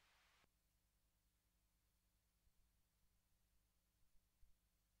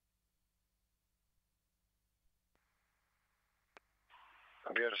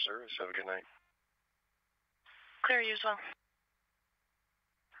 I'll be out of service. Have a good night. Clear, you as well.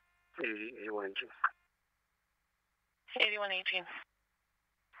 8118. 8118.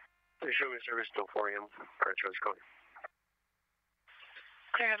 They show me service till 4 a.m. Car choice going.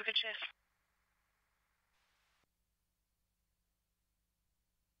 Clear, have a good shift.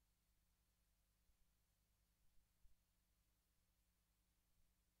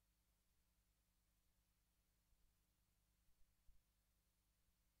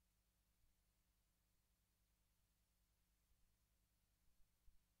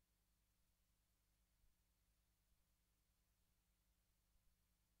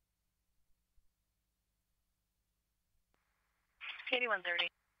 $81.30.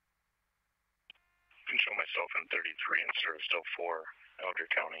 Can show myself in 33 and service till 4, Elder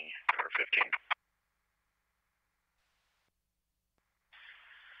County, car 15.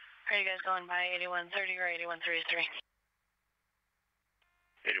 Are you guys going by 8130 or 8133?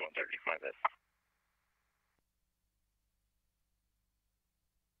 8130, my bad.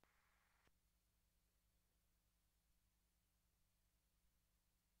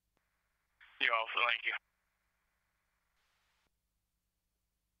 You also, thank you.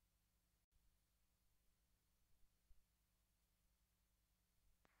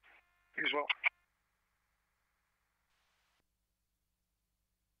 You as well.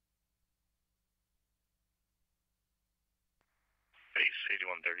 Base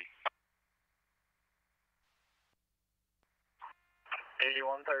 8130.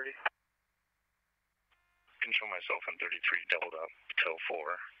 8130. Can show myself in 33, doubled up till 4.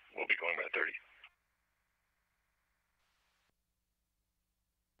 We'll be going by 30.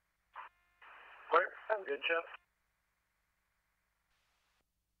 Clear. Have a good shift.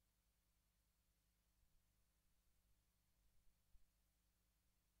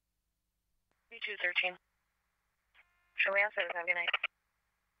 B213. Show me out service. Have a good night.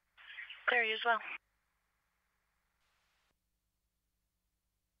 Clear, you as well.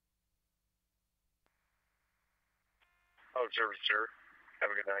 Oh, service, sir.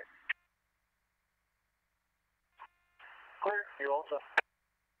 Have a good night. Clear. You also.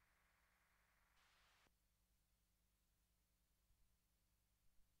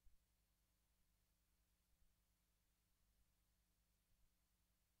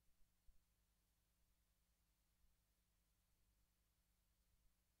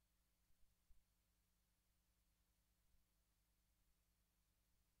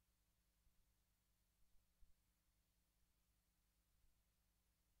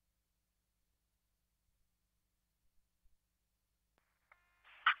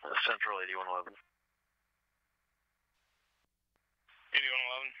 Central 8111.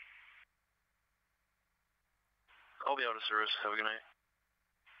 8111. I'll be out of service. Have a good night.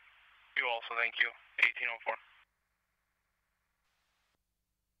 also, thank you. 1804.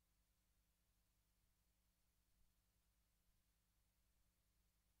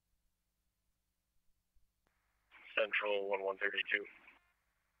 Central 1132.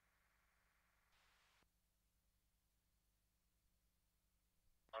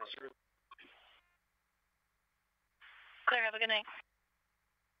 Clear, have a good night.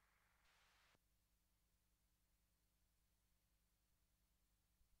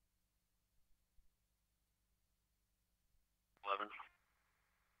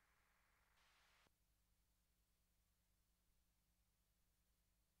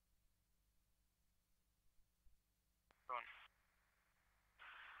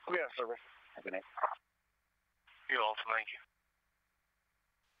 We got service. Good night. You also, thank you.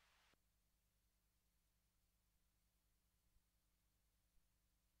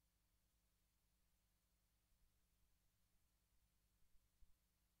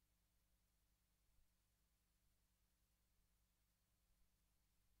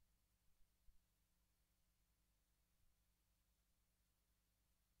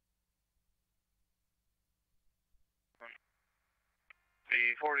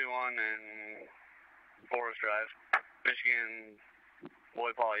 The 41 and Forest Drive, Michigan,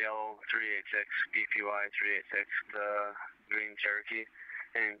 Boy Paul Yellow 386, DPY 386, the green Cherokee.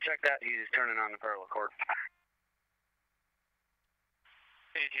 And check that, he's turning on the parallel court.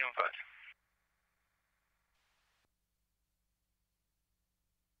 1805.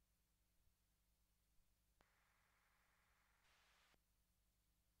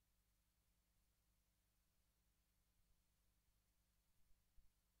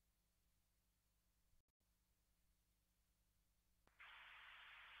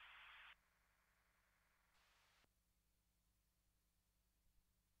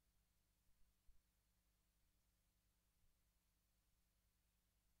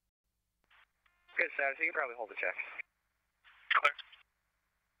 Good status. You can probably hold the check. Clear.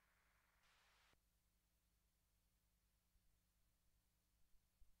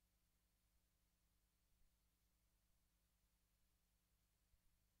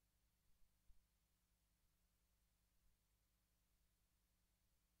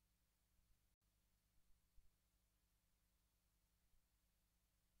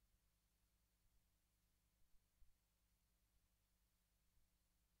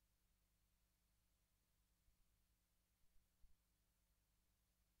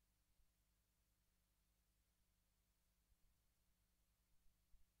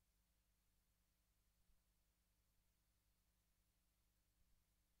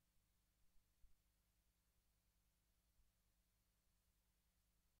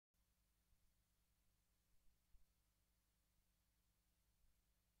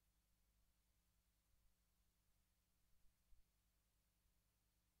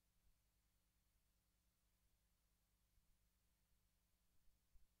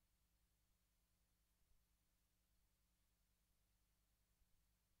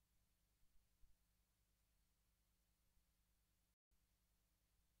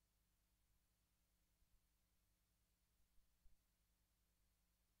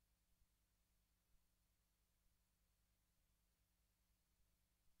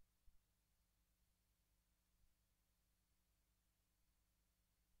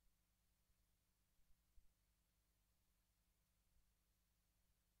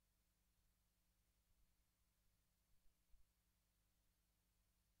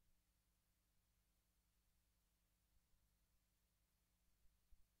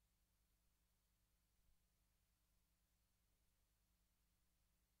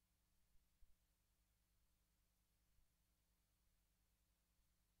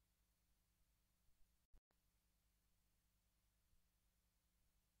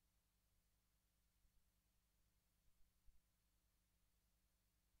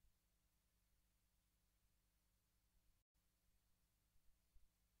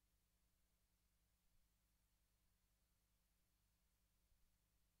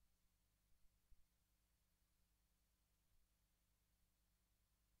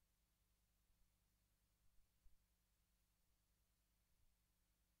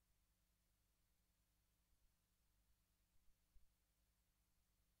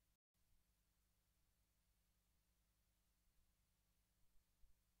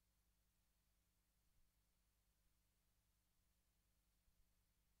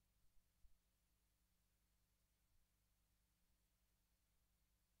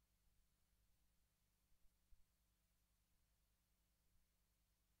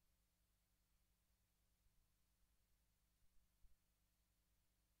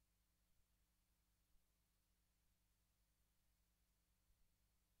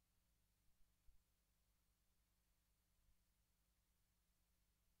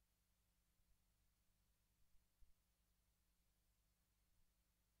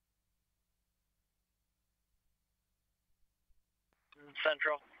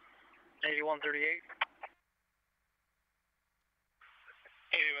 Central, 8138.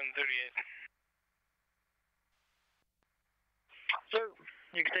 8138. Sir,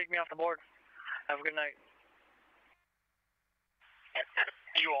 you can take me off the board. Have a good night.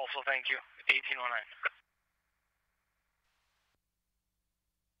 You also, thank you. 1809.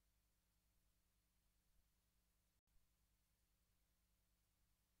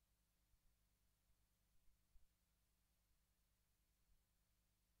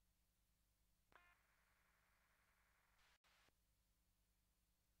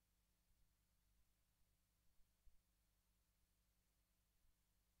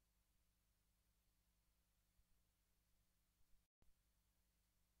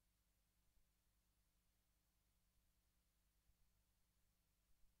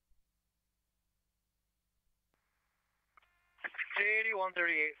 Eighty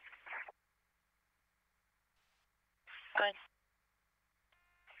 138. Fine.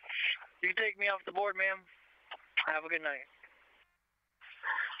 You can take me off the board, ma'am. Have a good night.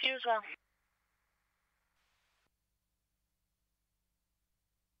 You as well.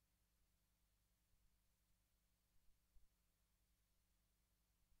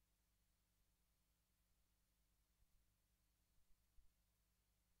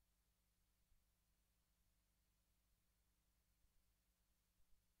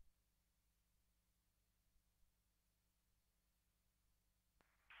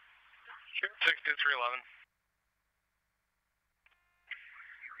 Sure. 62311.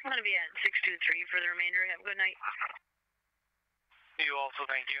 I'm going to be at 623 for the remainder. Have a good night. You also,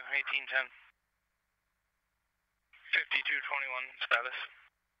 thank you. 1810. 5221 status.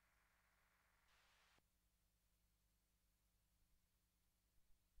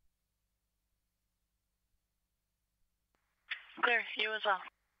 Clear. You as well.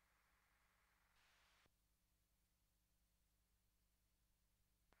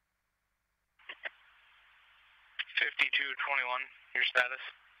 Your status?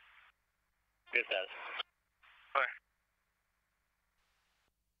 Good status. Okay.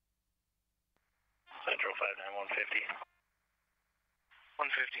 Central 59150.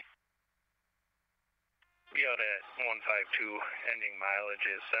 150. Be out at 152. Ending mileage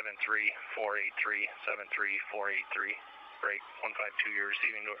is 73483. 73483. Break 152. You're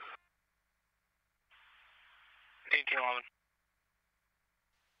receiving door. 1811.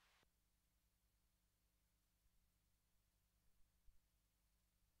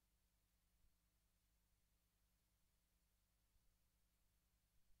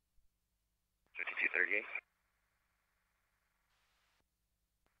 $52.38.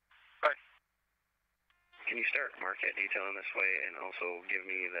 Right. Can you start market detailing this way and also give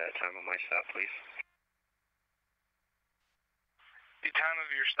me the time of my stop, please? The time of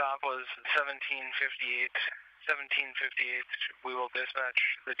your stop was 1758. 1758. We will dispatch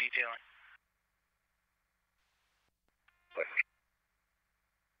the detailing. What?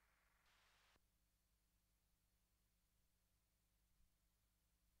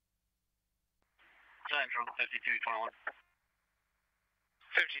 Central 5221.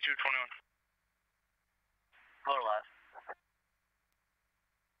 5221. Color last.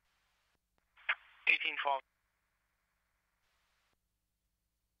 1812.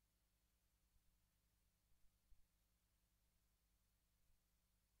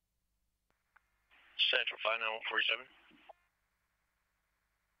 Central 59147.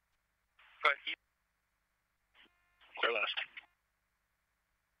 But Clear last.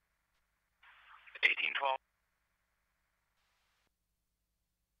 1812.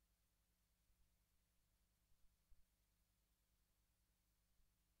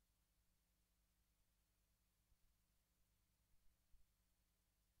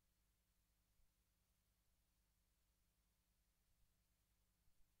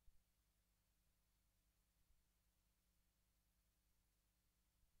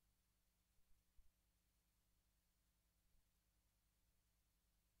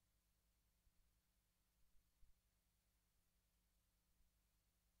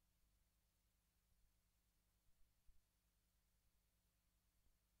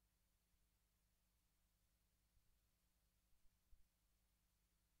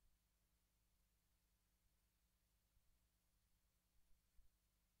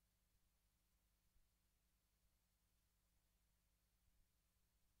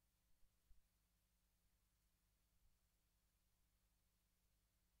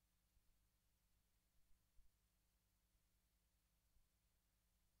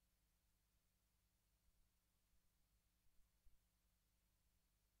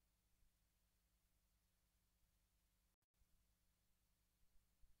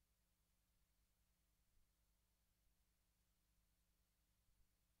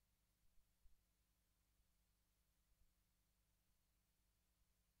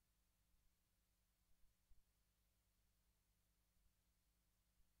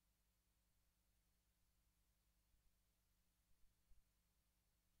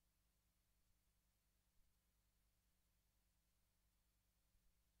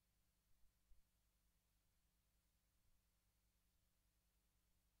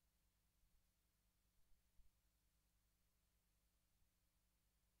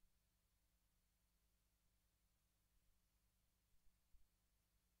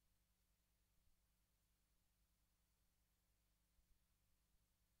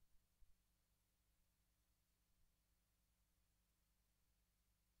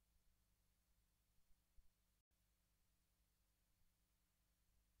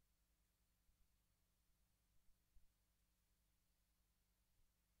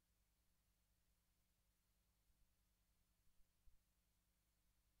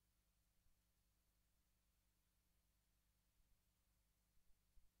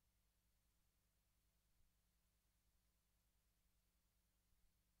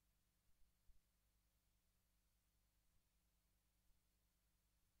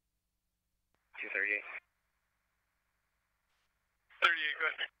 238. 38,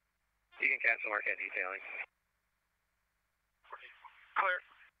 good. You can cancel Marquette detailing. Clear.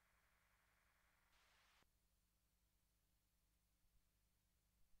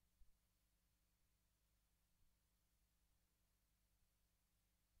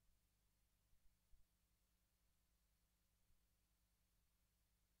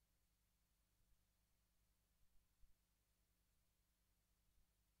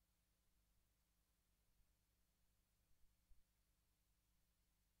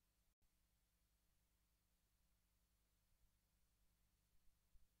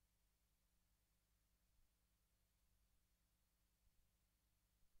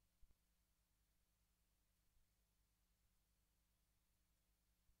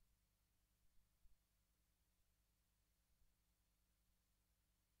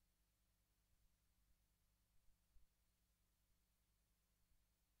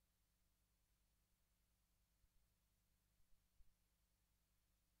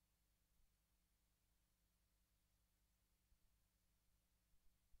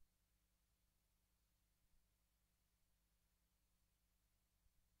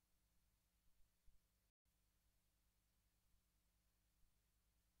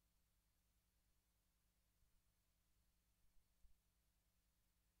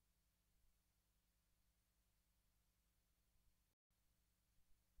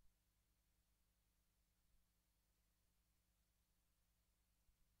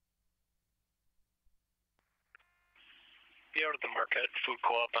 Be out of the Marquette Food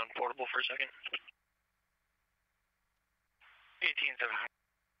Co-op on portable for a second. 1817.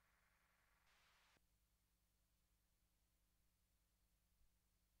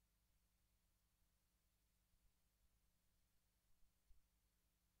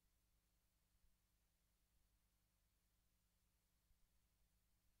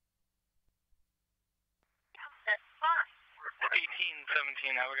 That's fine.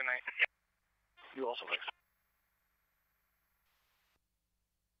 1817, have a good night. You also, thanks.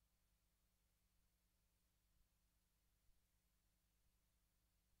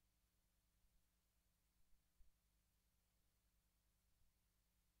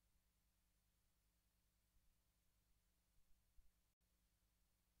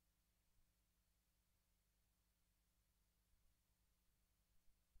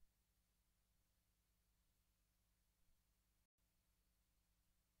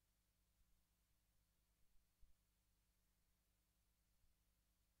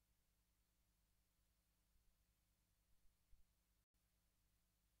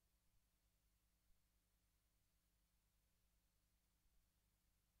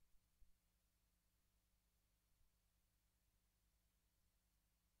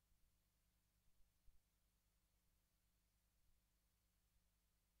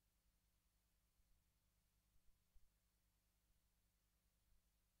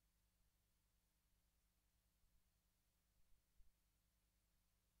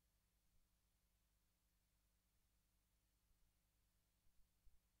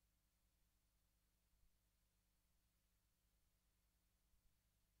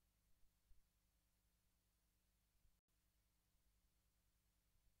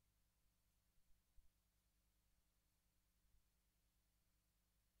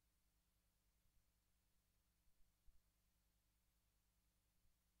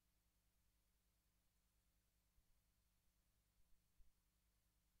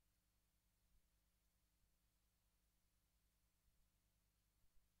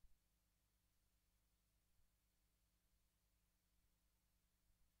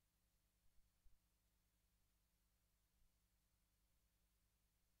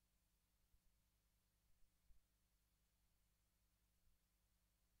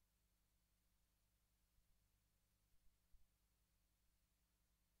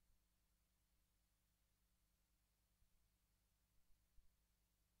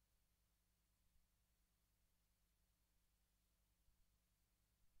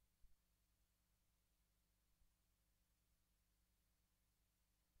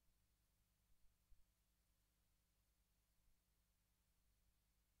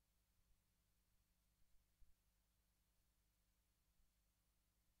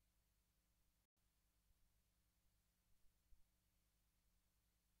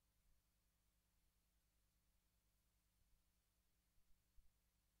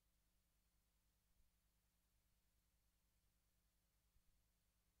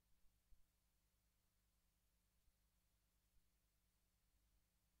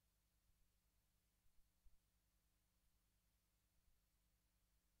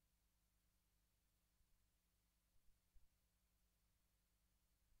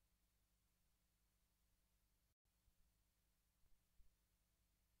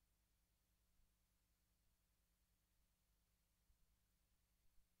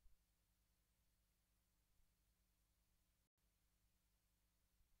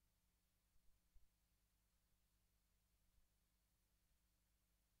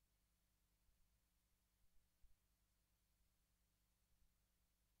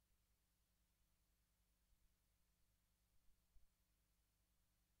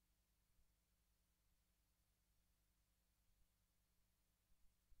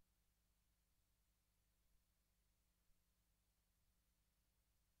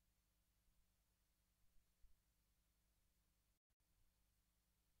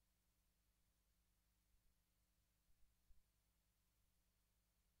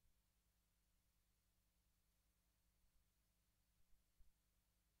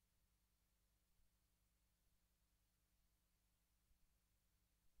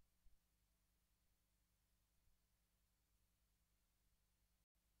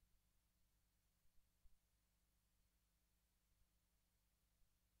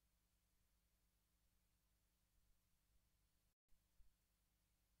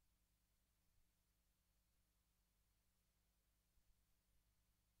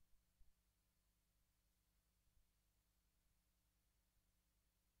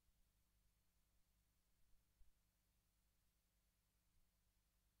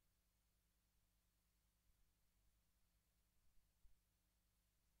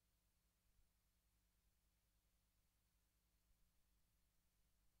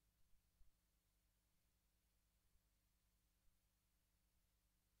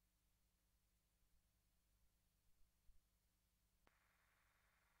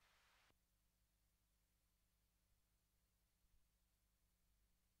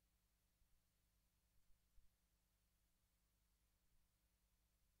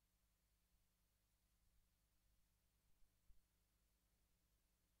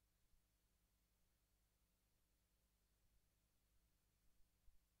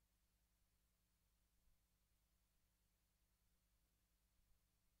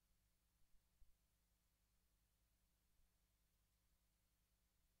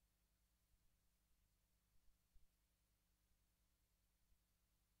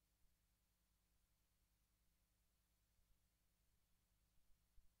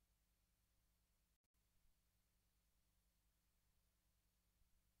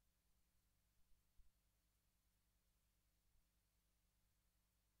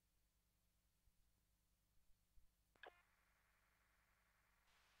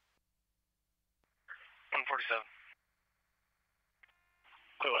 147.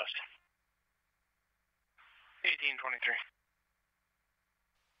 Clear west. 1823.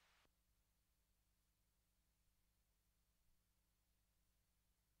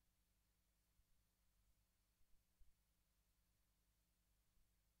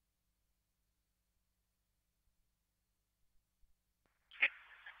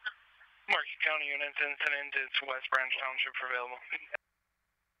 Marquis County units incident, it's West Branch Township for available.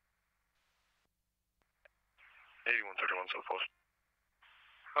 8131 is at the post.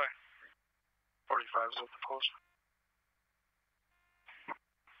 Clear. 45 is at the post.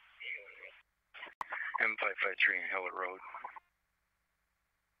 M553 in Hillett Road.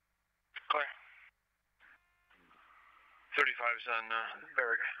 Clear. 35's on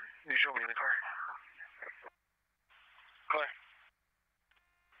Barrick. You show me the car. Clear.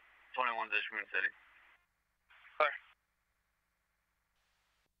 21's Ishmael City. Clear.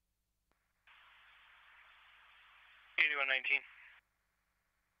 8119.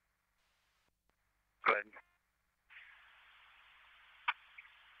 Go ahead.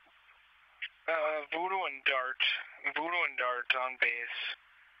 Voodoo and Dart on base.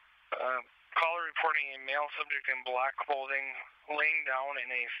 Caller reporting a male subject in black clothing laying down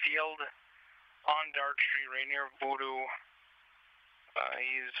in a field on Dart Street right near Voodoo.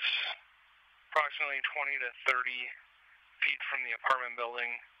 He's approximately 20 to 30 feet from the apartment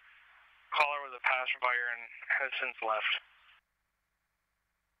building. Caller was a passerby and has since left.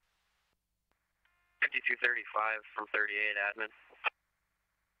 5235 from 38 admin.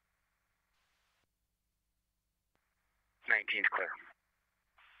 19's clear.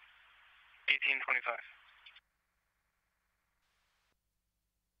 1825.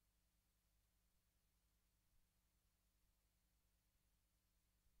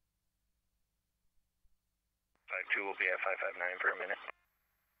 Two will be at 559 for a minute.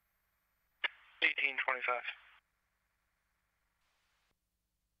 1825.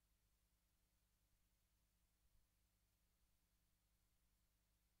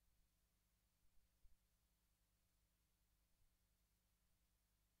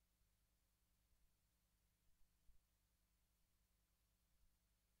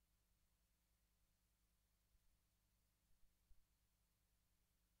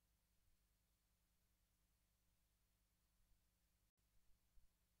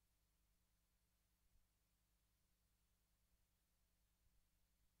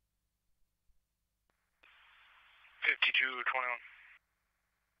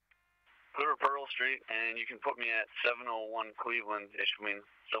 Clear Pearl Street, and you can put me at 701 Cleveland, Ishmael.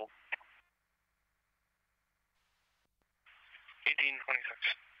 So.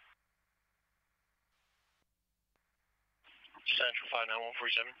 1826. Central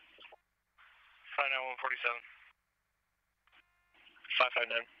 59147. 59147.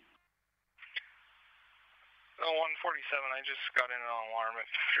 559. 147, I just got in an alarm if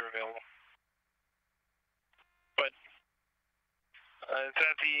you're available. But it's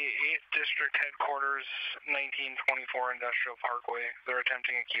at the 8th District Headquarters, 1924 Industrial Parkway. They're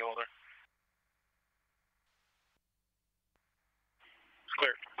attempting a key holder. It's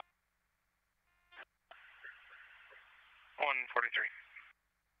clear. 143.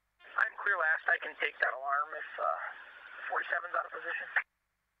 I'm clear last. I can take that alarm if 47's out of position.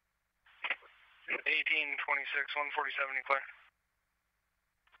 1826, 147, you clear?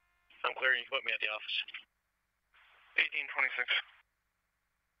 I'm clear. You can put me at the office. 1826.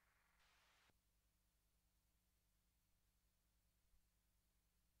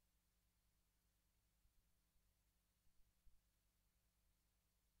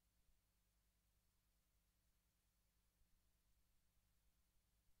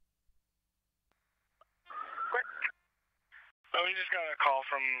 We just got a call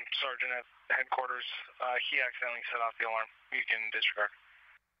from Sergeant at headquarters. He accidentally set off the alarm. You can disregard.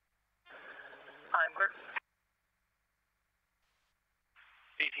 I'm clear.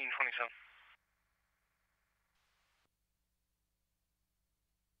 1827.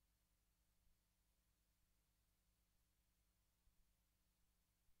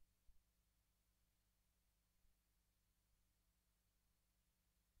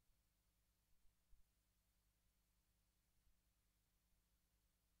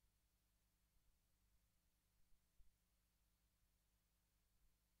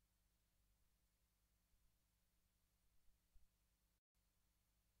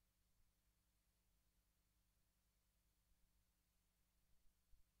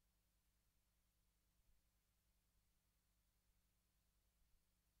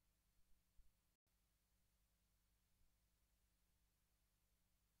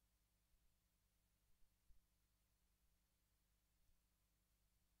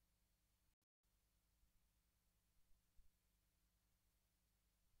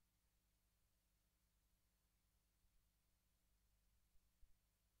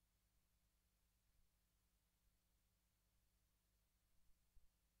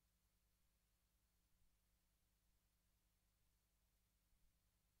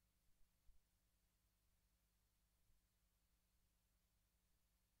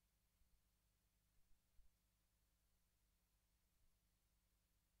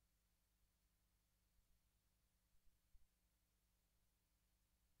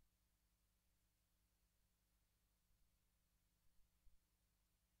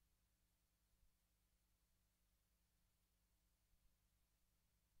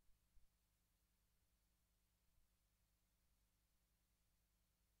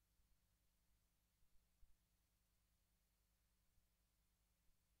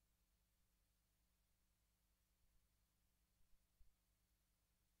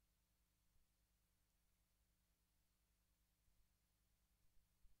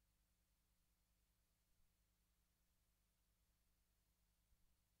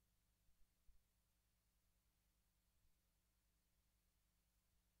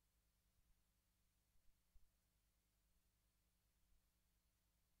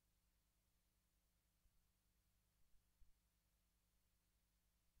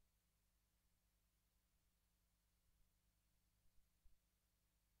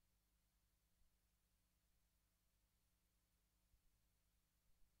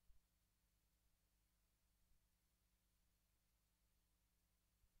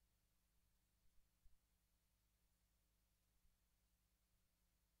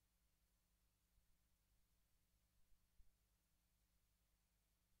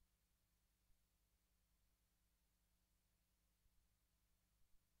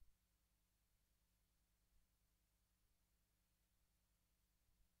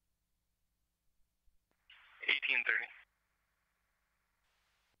 1830.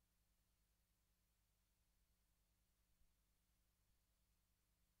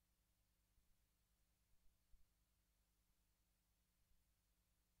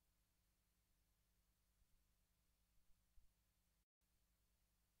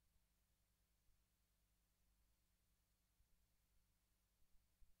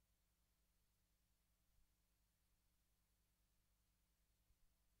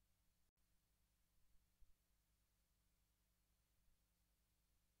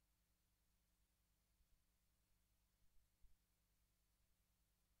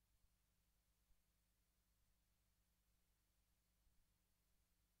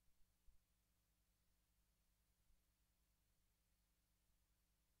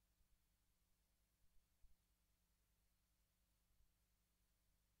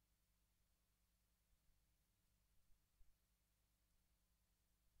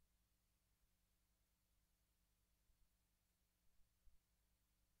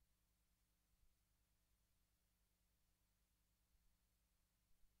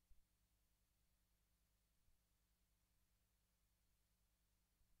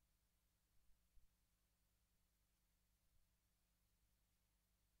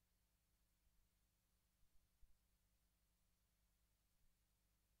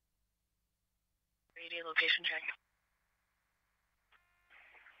 Radio location check.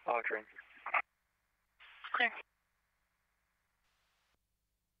 Audrey. Clear.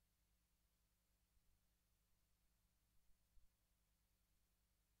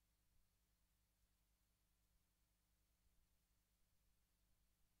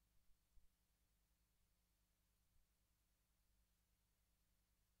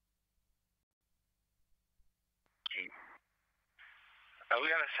 We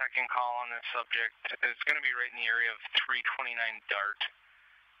got a second call on this subject. It's going to be right in the area of 329 Dart.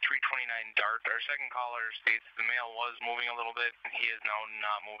 329 Dart. Our second caller states the male was moving a little bit, and he is now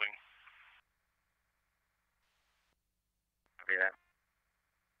not moving. Copy that.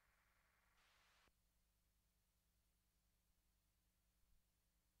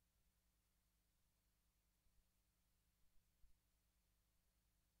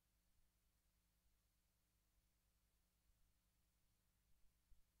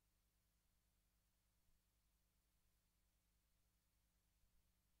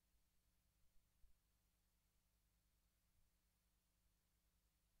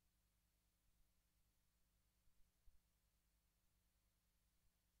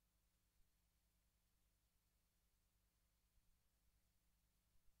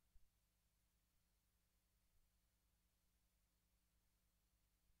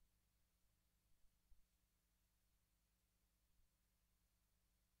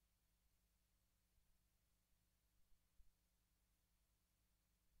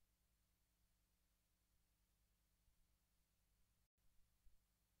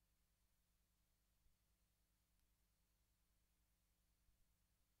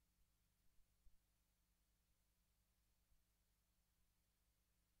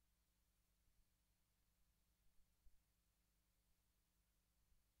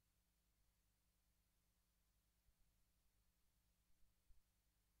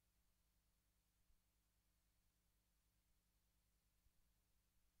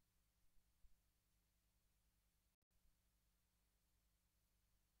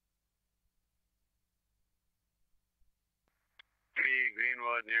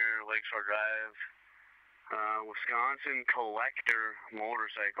 Greenwood near Lakeshore Drive. Wisconsin Collector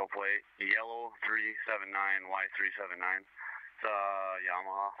motorcycle plate, yellow 379 Y379. It's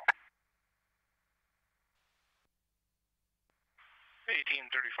Yamaha.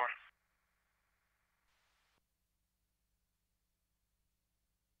 1834.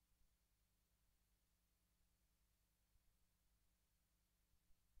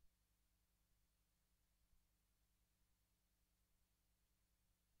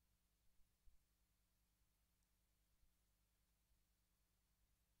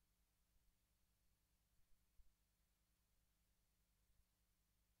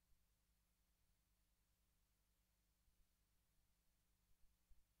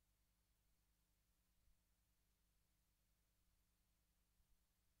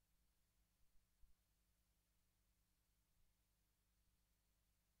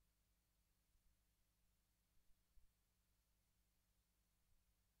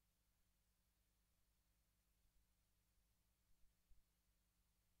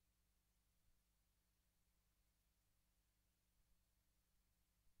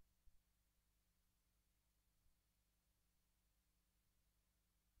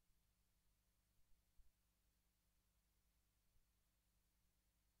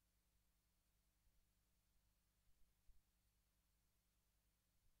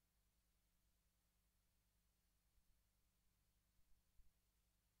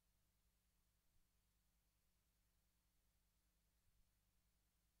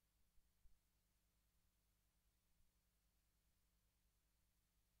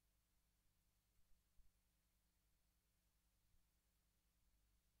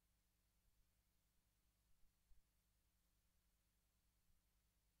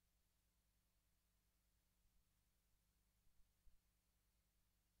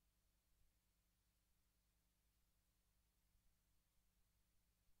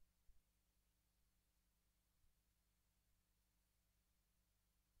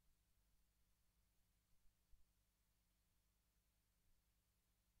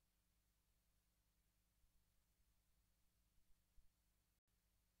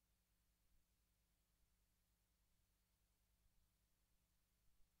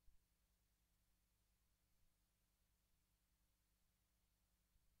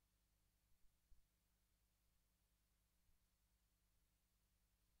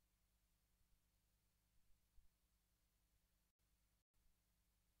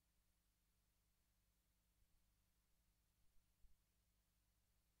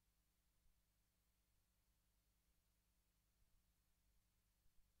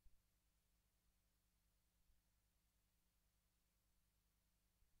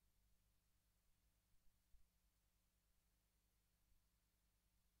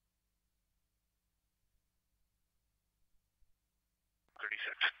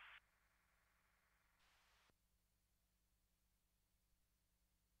 36.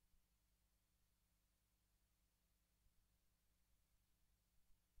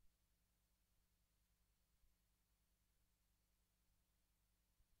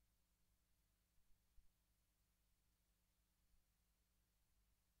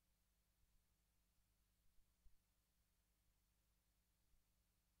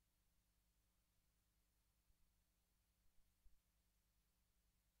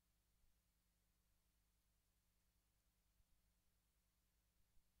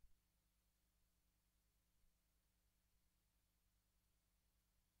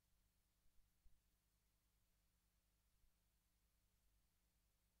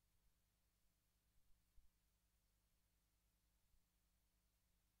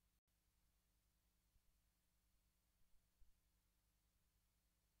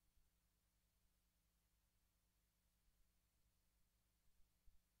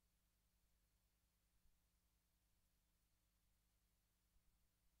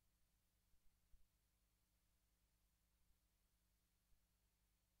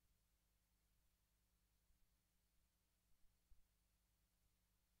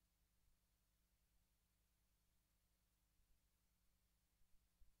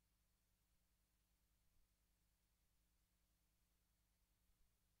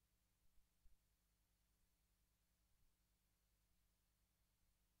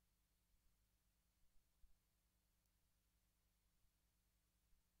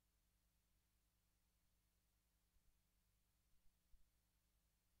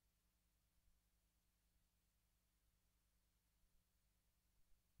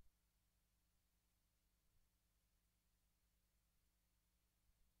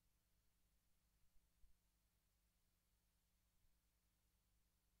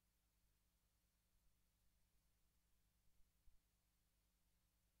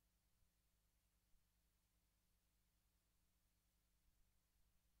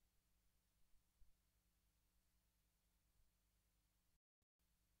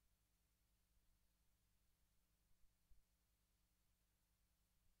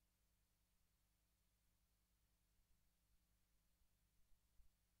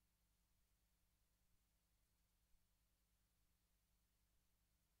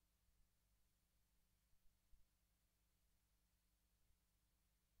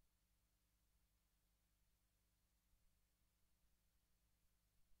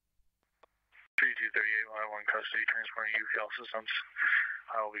 I-1 custody, transporting UPL systems.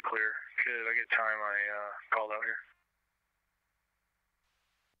 I will be clear. Could I get time I called out here?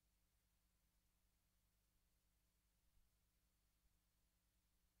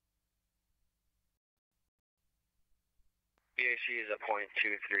 BAC is at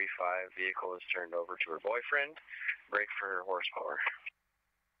 .235. Vehicle is turned over to her boyfriend. Brake for horsepower.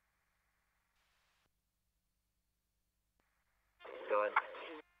 Go ahead.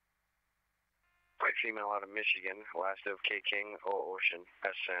 White female out of Michigan. Last of K. King, O. Ocean,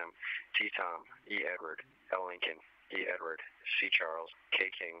 S. Sam, T. Tom, E. Edward, L. Lincoln, E. Edward, C. Charles,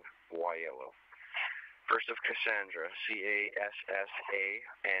 K. King, Y. Yellow. First of Cassandra, C-A-S-S-A-N-B-R-A.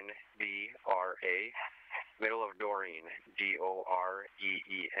 Middle of Doreen,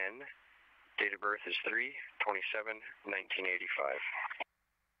 D-O-R-E-E-N. Date of birth is 3/27/1985.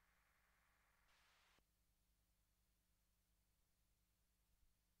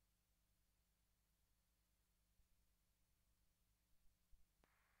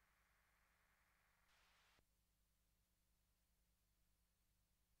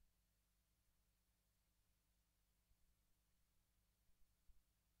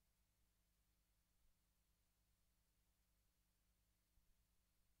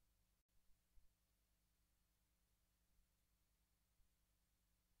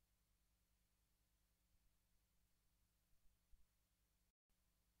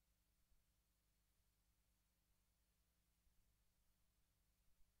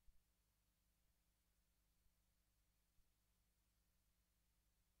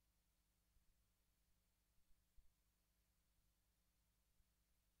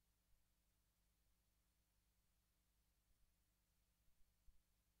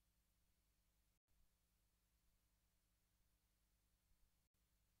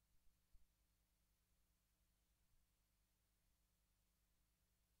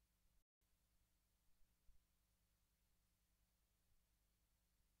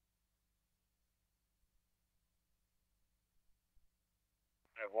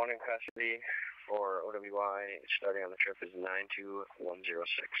 I have one in custody for OWI. Starting on the trip is 92106.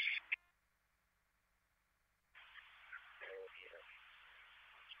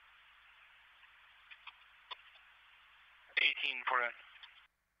 18 for that.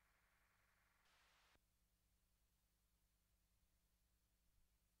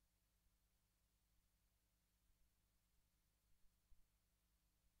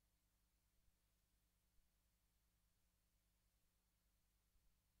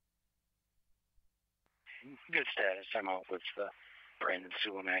 Good status. I'm out with Brandon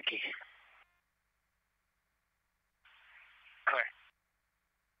Sulamaki. Clear.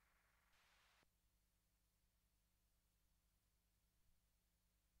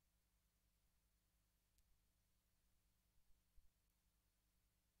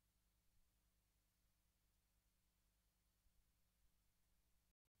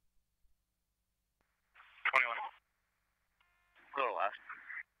 A little less.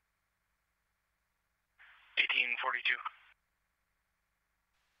 1842.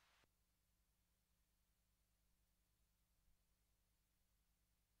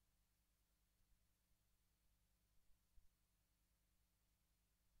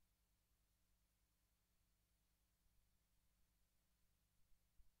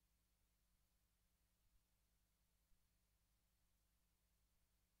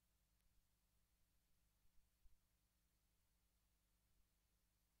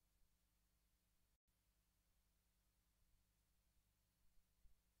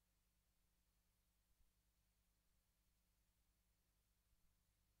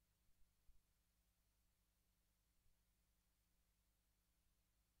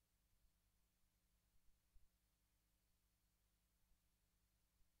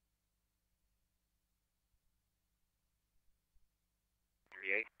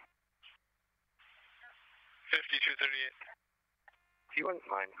 .38. 5238. If you wouldn't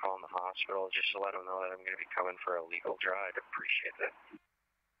mind calling the hospital just to let them know that I'm going to be coming for a legal draw, I'd appreciate that.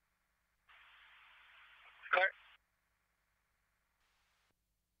 Clear.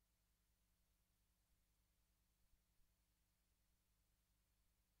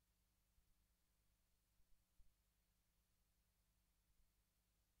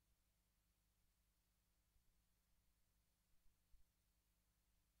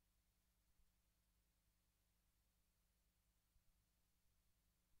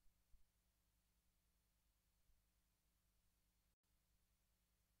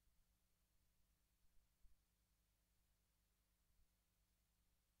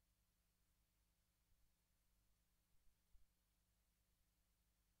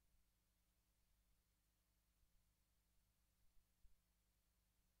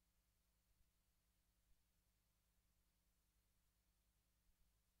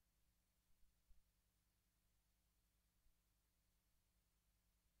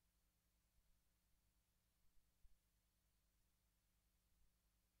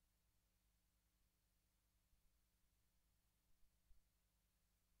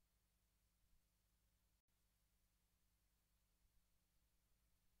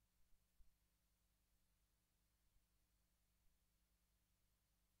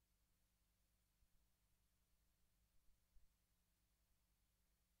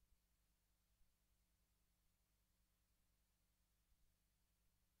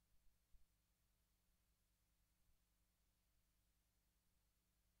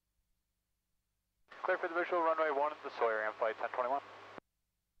 Clear for the visual runway 1 at the Sawyer, AM flight 1021.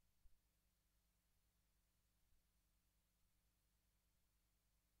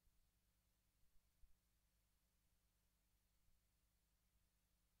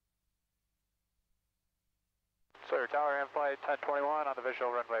 Sawyer Tower, AM flight 1021 on the visual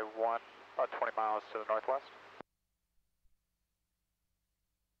runway 1, about 20 miles to the northwest.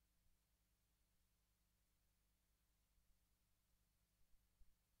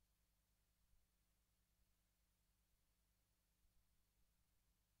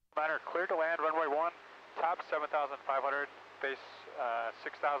 Miner, clear to land, runway 1, top 7,500, base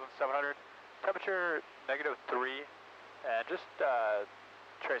 6,700, temperature -3, and just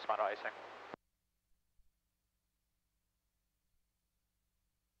trace amount of icing.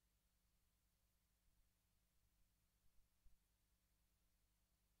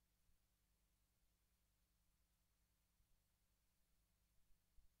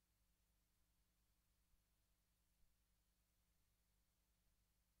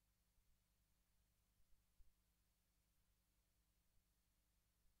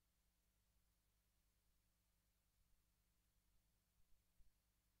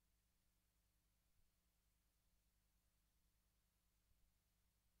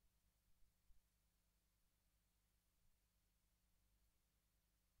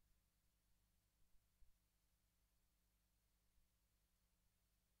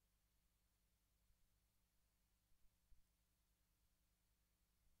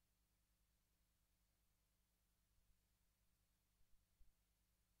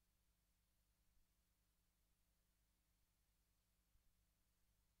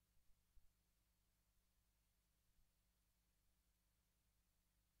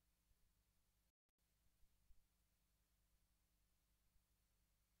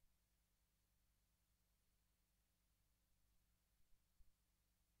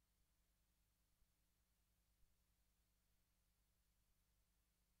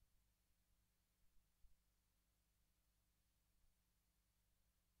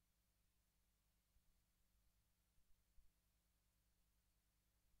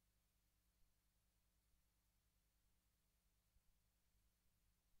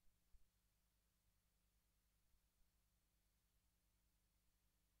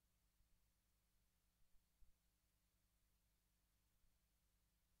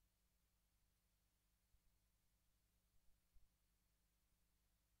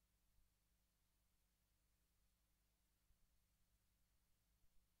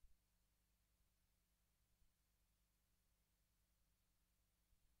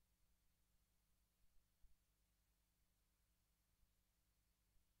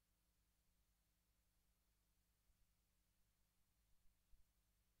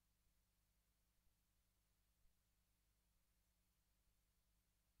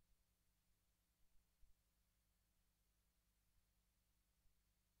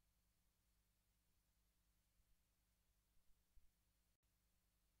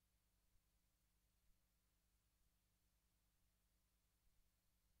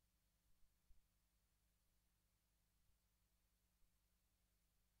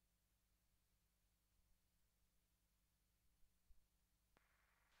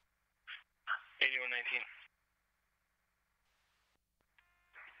 8119.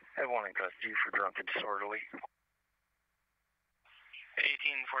 I have one in custody for drunk and disorderly.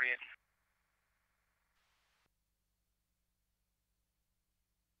 1848.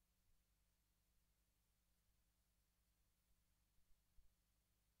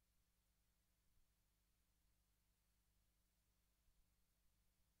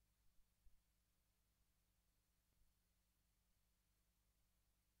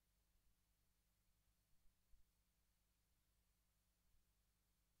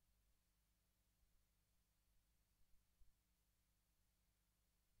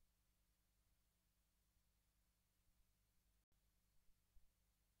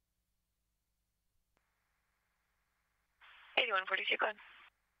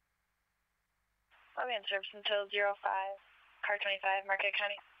 I'll be in service until 05, car 25, Marquette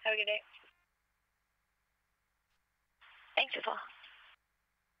County. Have a good day. Thanks as well.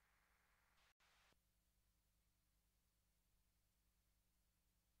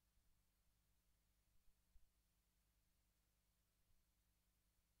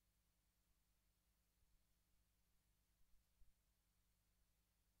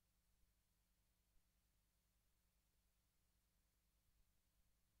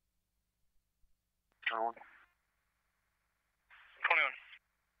 Colin?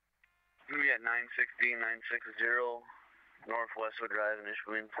 21. We at 960-960 North Westwood Drive in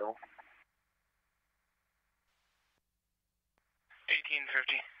Ishpemingville.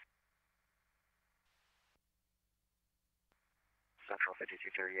 1850. Central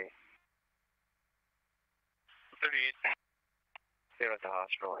 5238. 38. Stay at the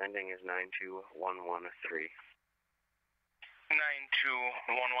hospital. Ending is 92113.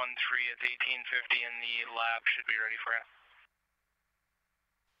 92113 at 1850, and the lab should be ready for it.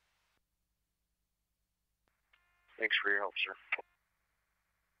 Thanks for your help, sir.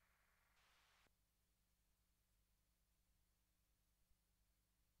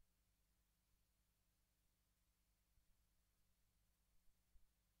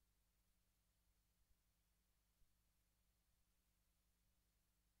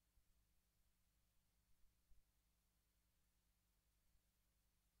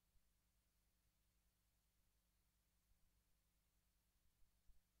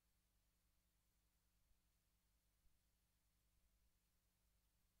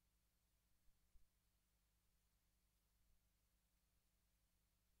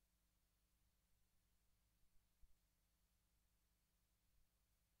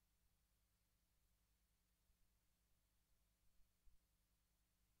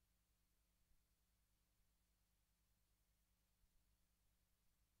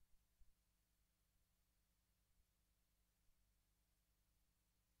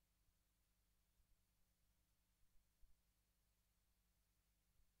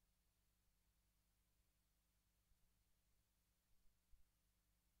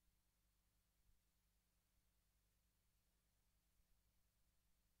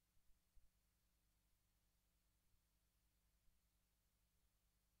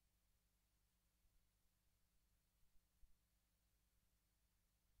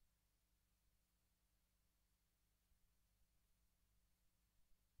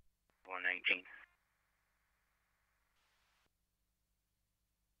 $119.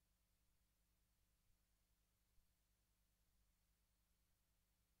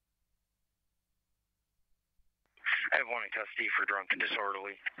 I have one in custody for drunk and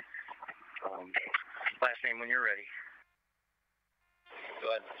disorderly. Last name when you're ready.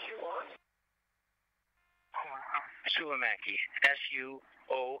 Go ahead. Sulamaki. Suomumaki.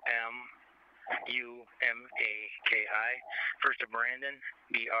 First of Brandon.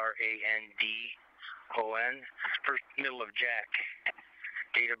 Brandon. First middle of Jack.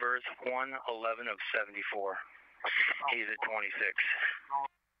 Date of birth 1/11 of 74. He's at 26.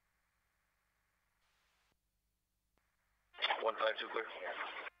 152 clear.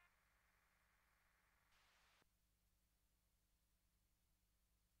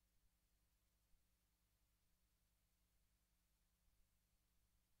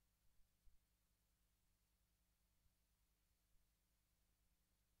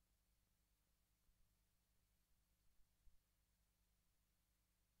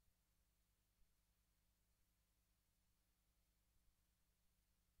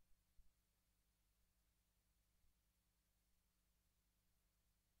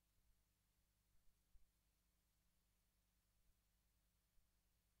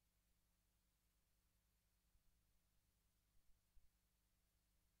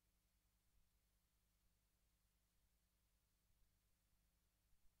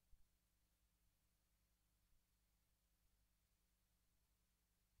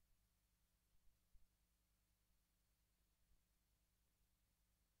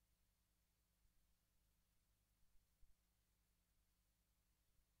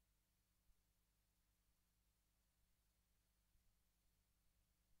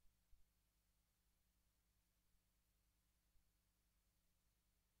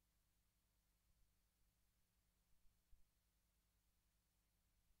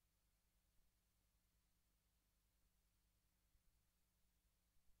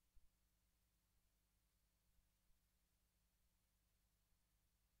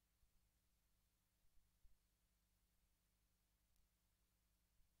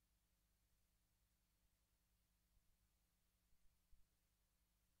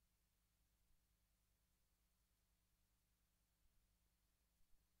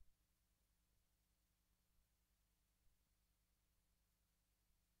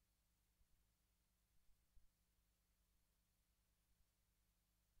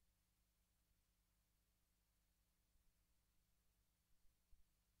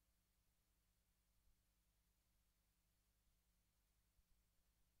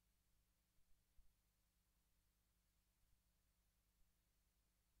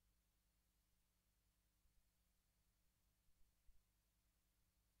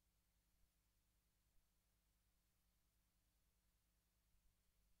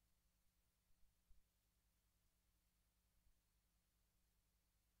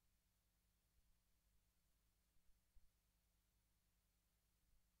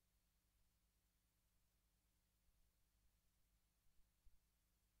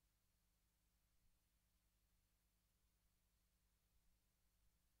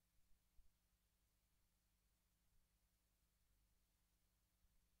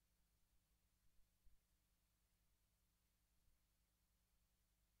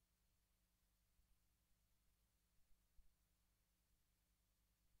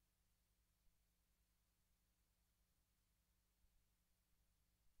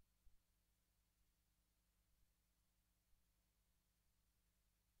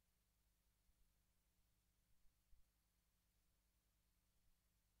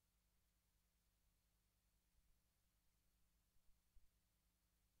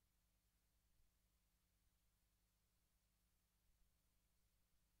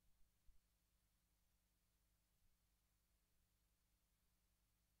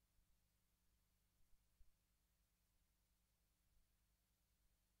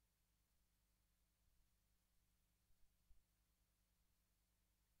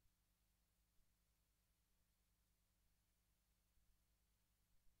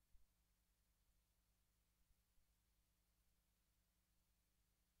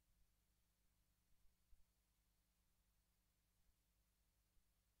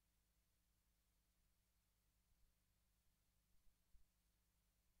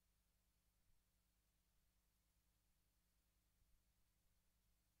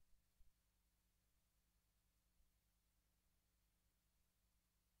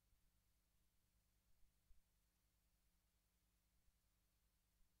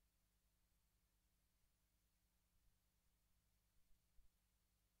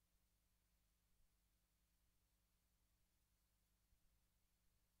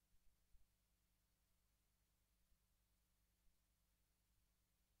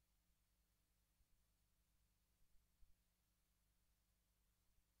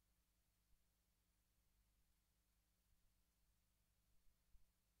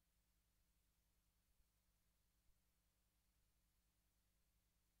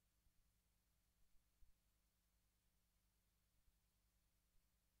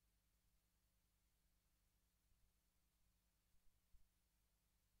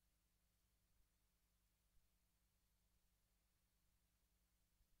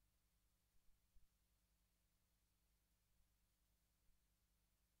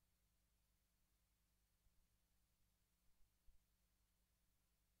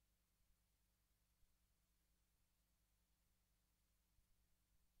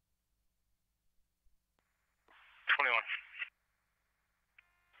 21.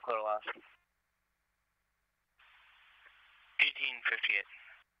 Clear last. 1858.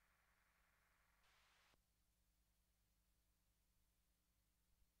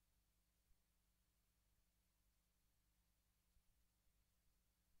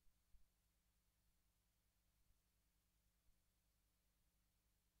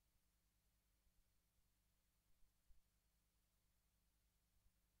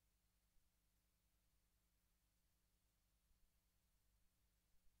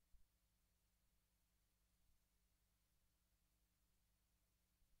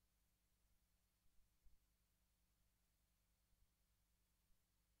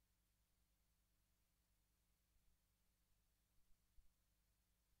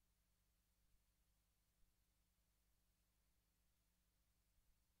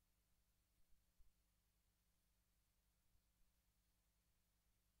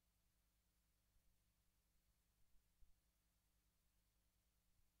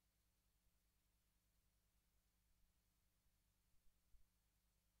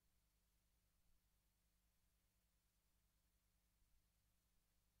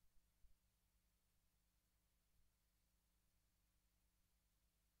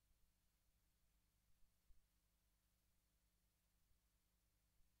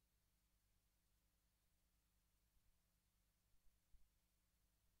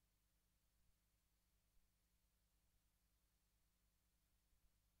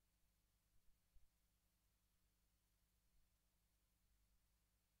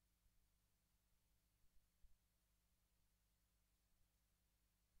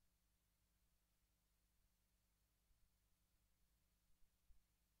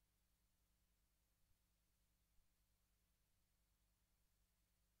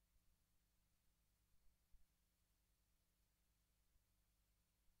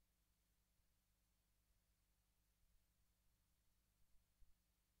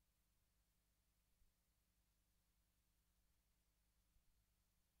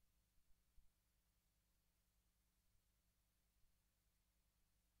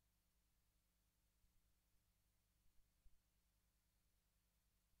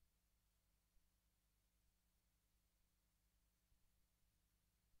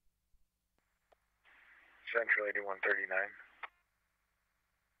 Central 8139.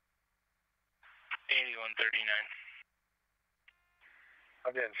 8139.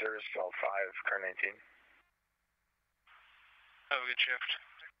 I'll be in service till 5, car 19. Have a good shift.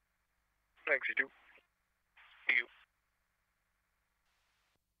 Thanks, you too. You.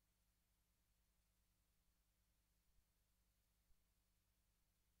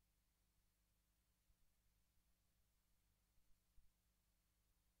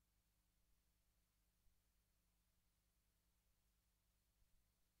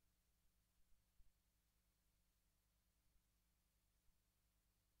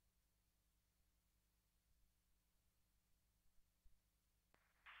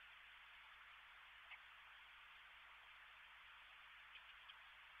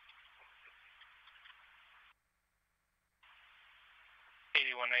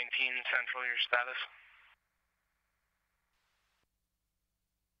 Central, your status?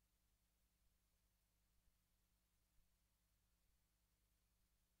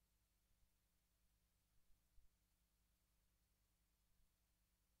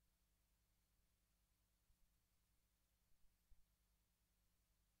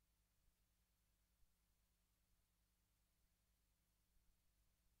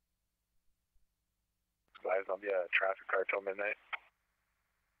 Guys, I'll be a traffic car till midnight.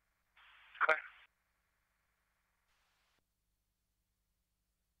 Okay.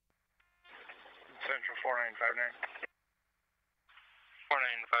 Central 4959.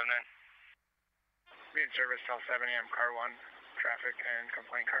 4959. Be in service till 7 a.m. car 1, traffic and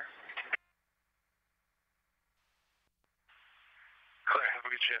complaint car. Clear, have a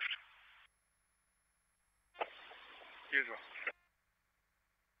good shift. You as well.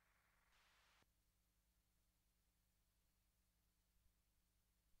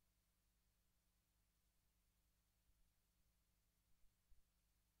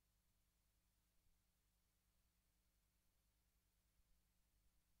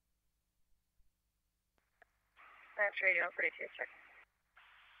 That's radio 42, check.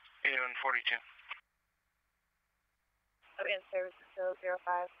 8142. I'll be in service until 05,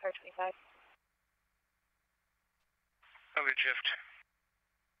 car 25. Have a good shift.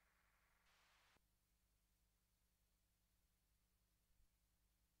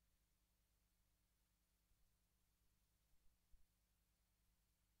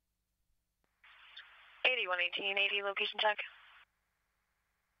 $8118, 80 location check.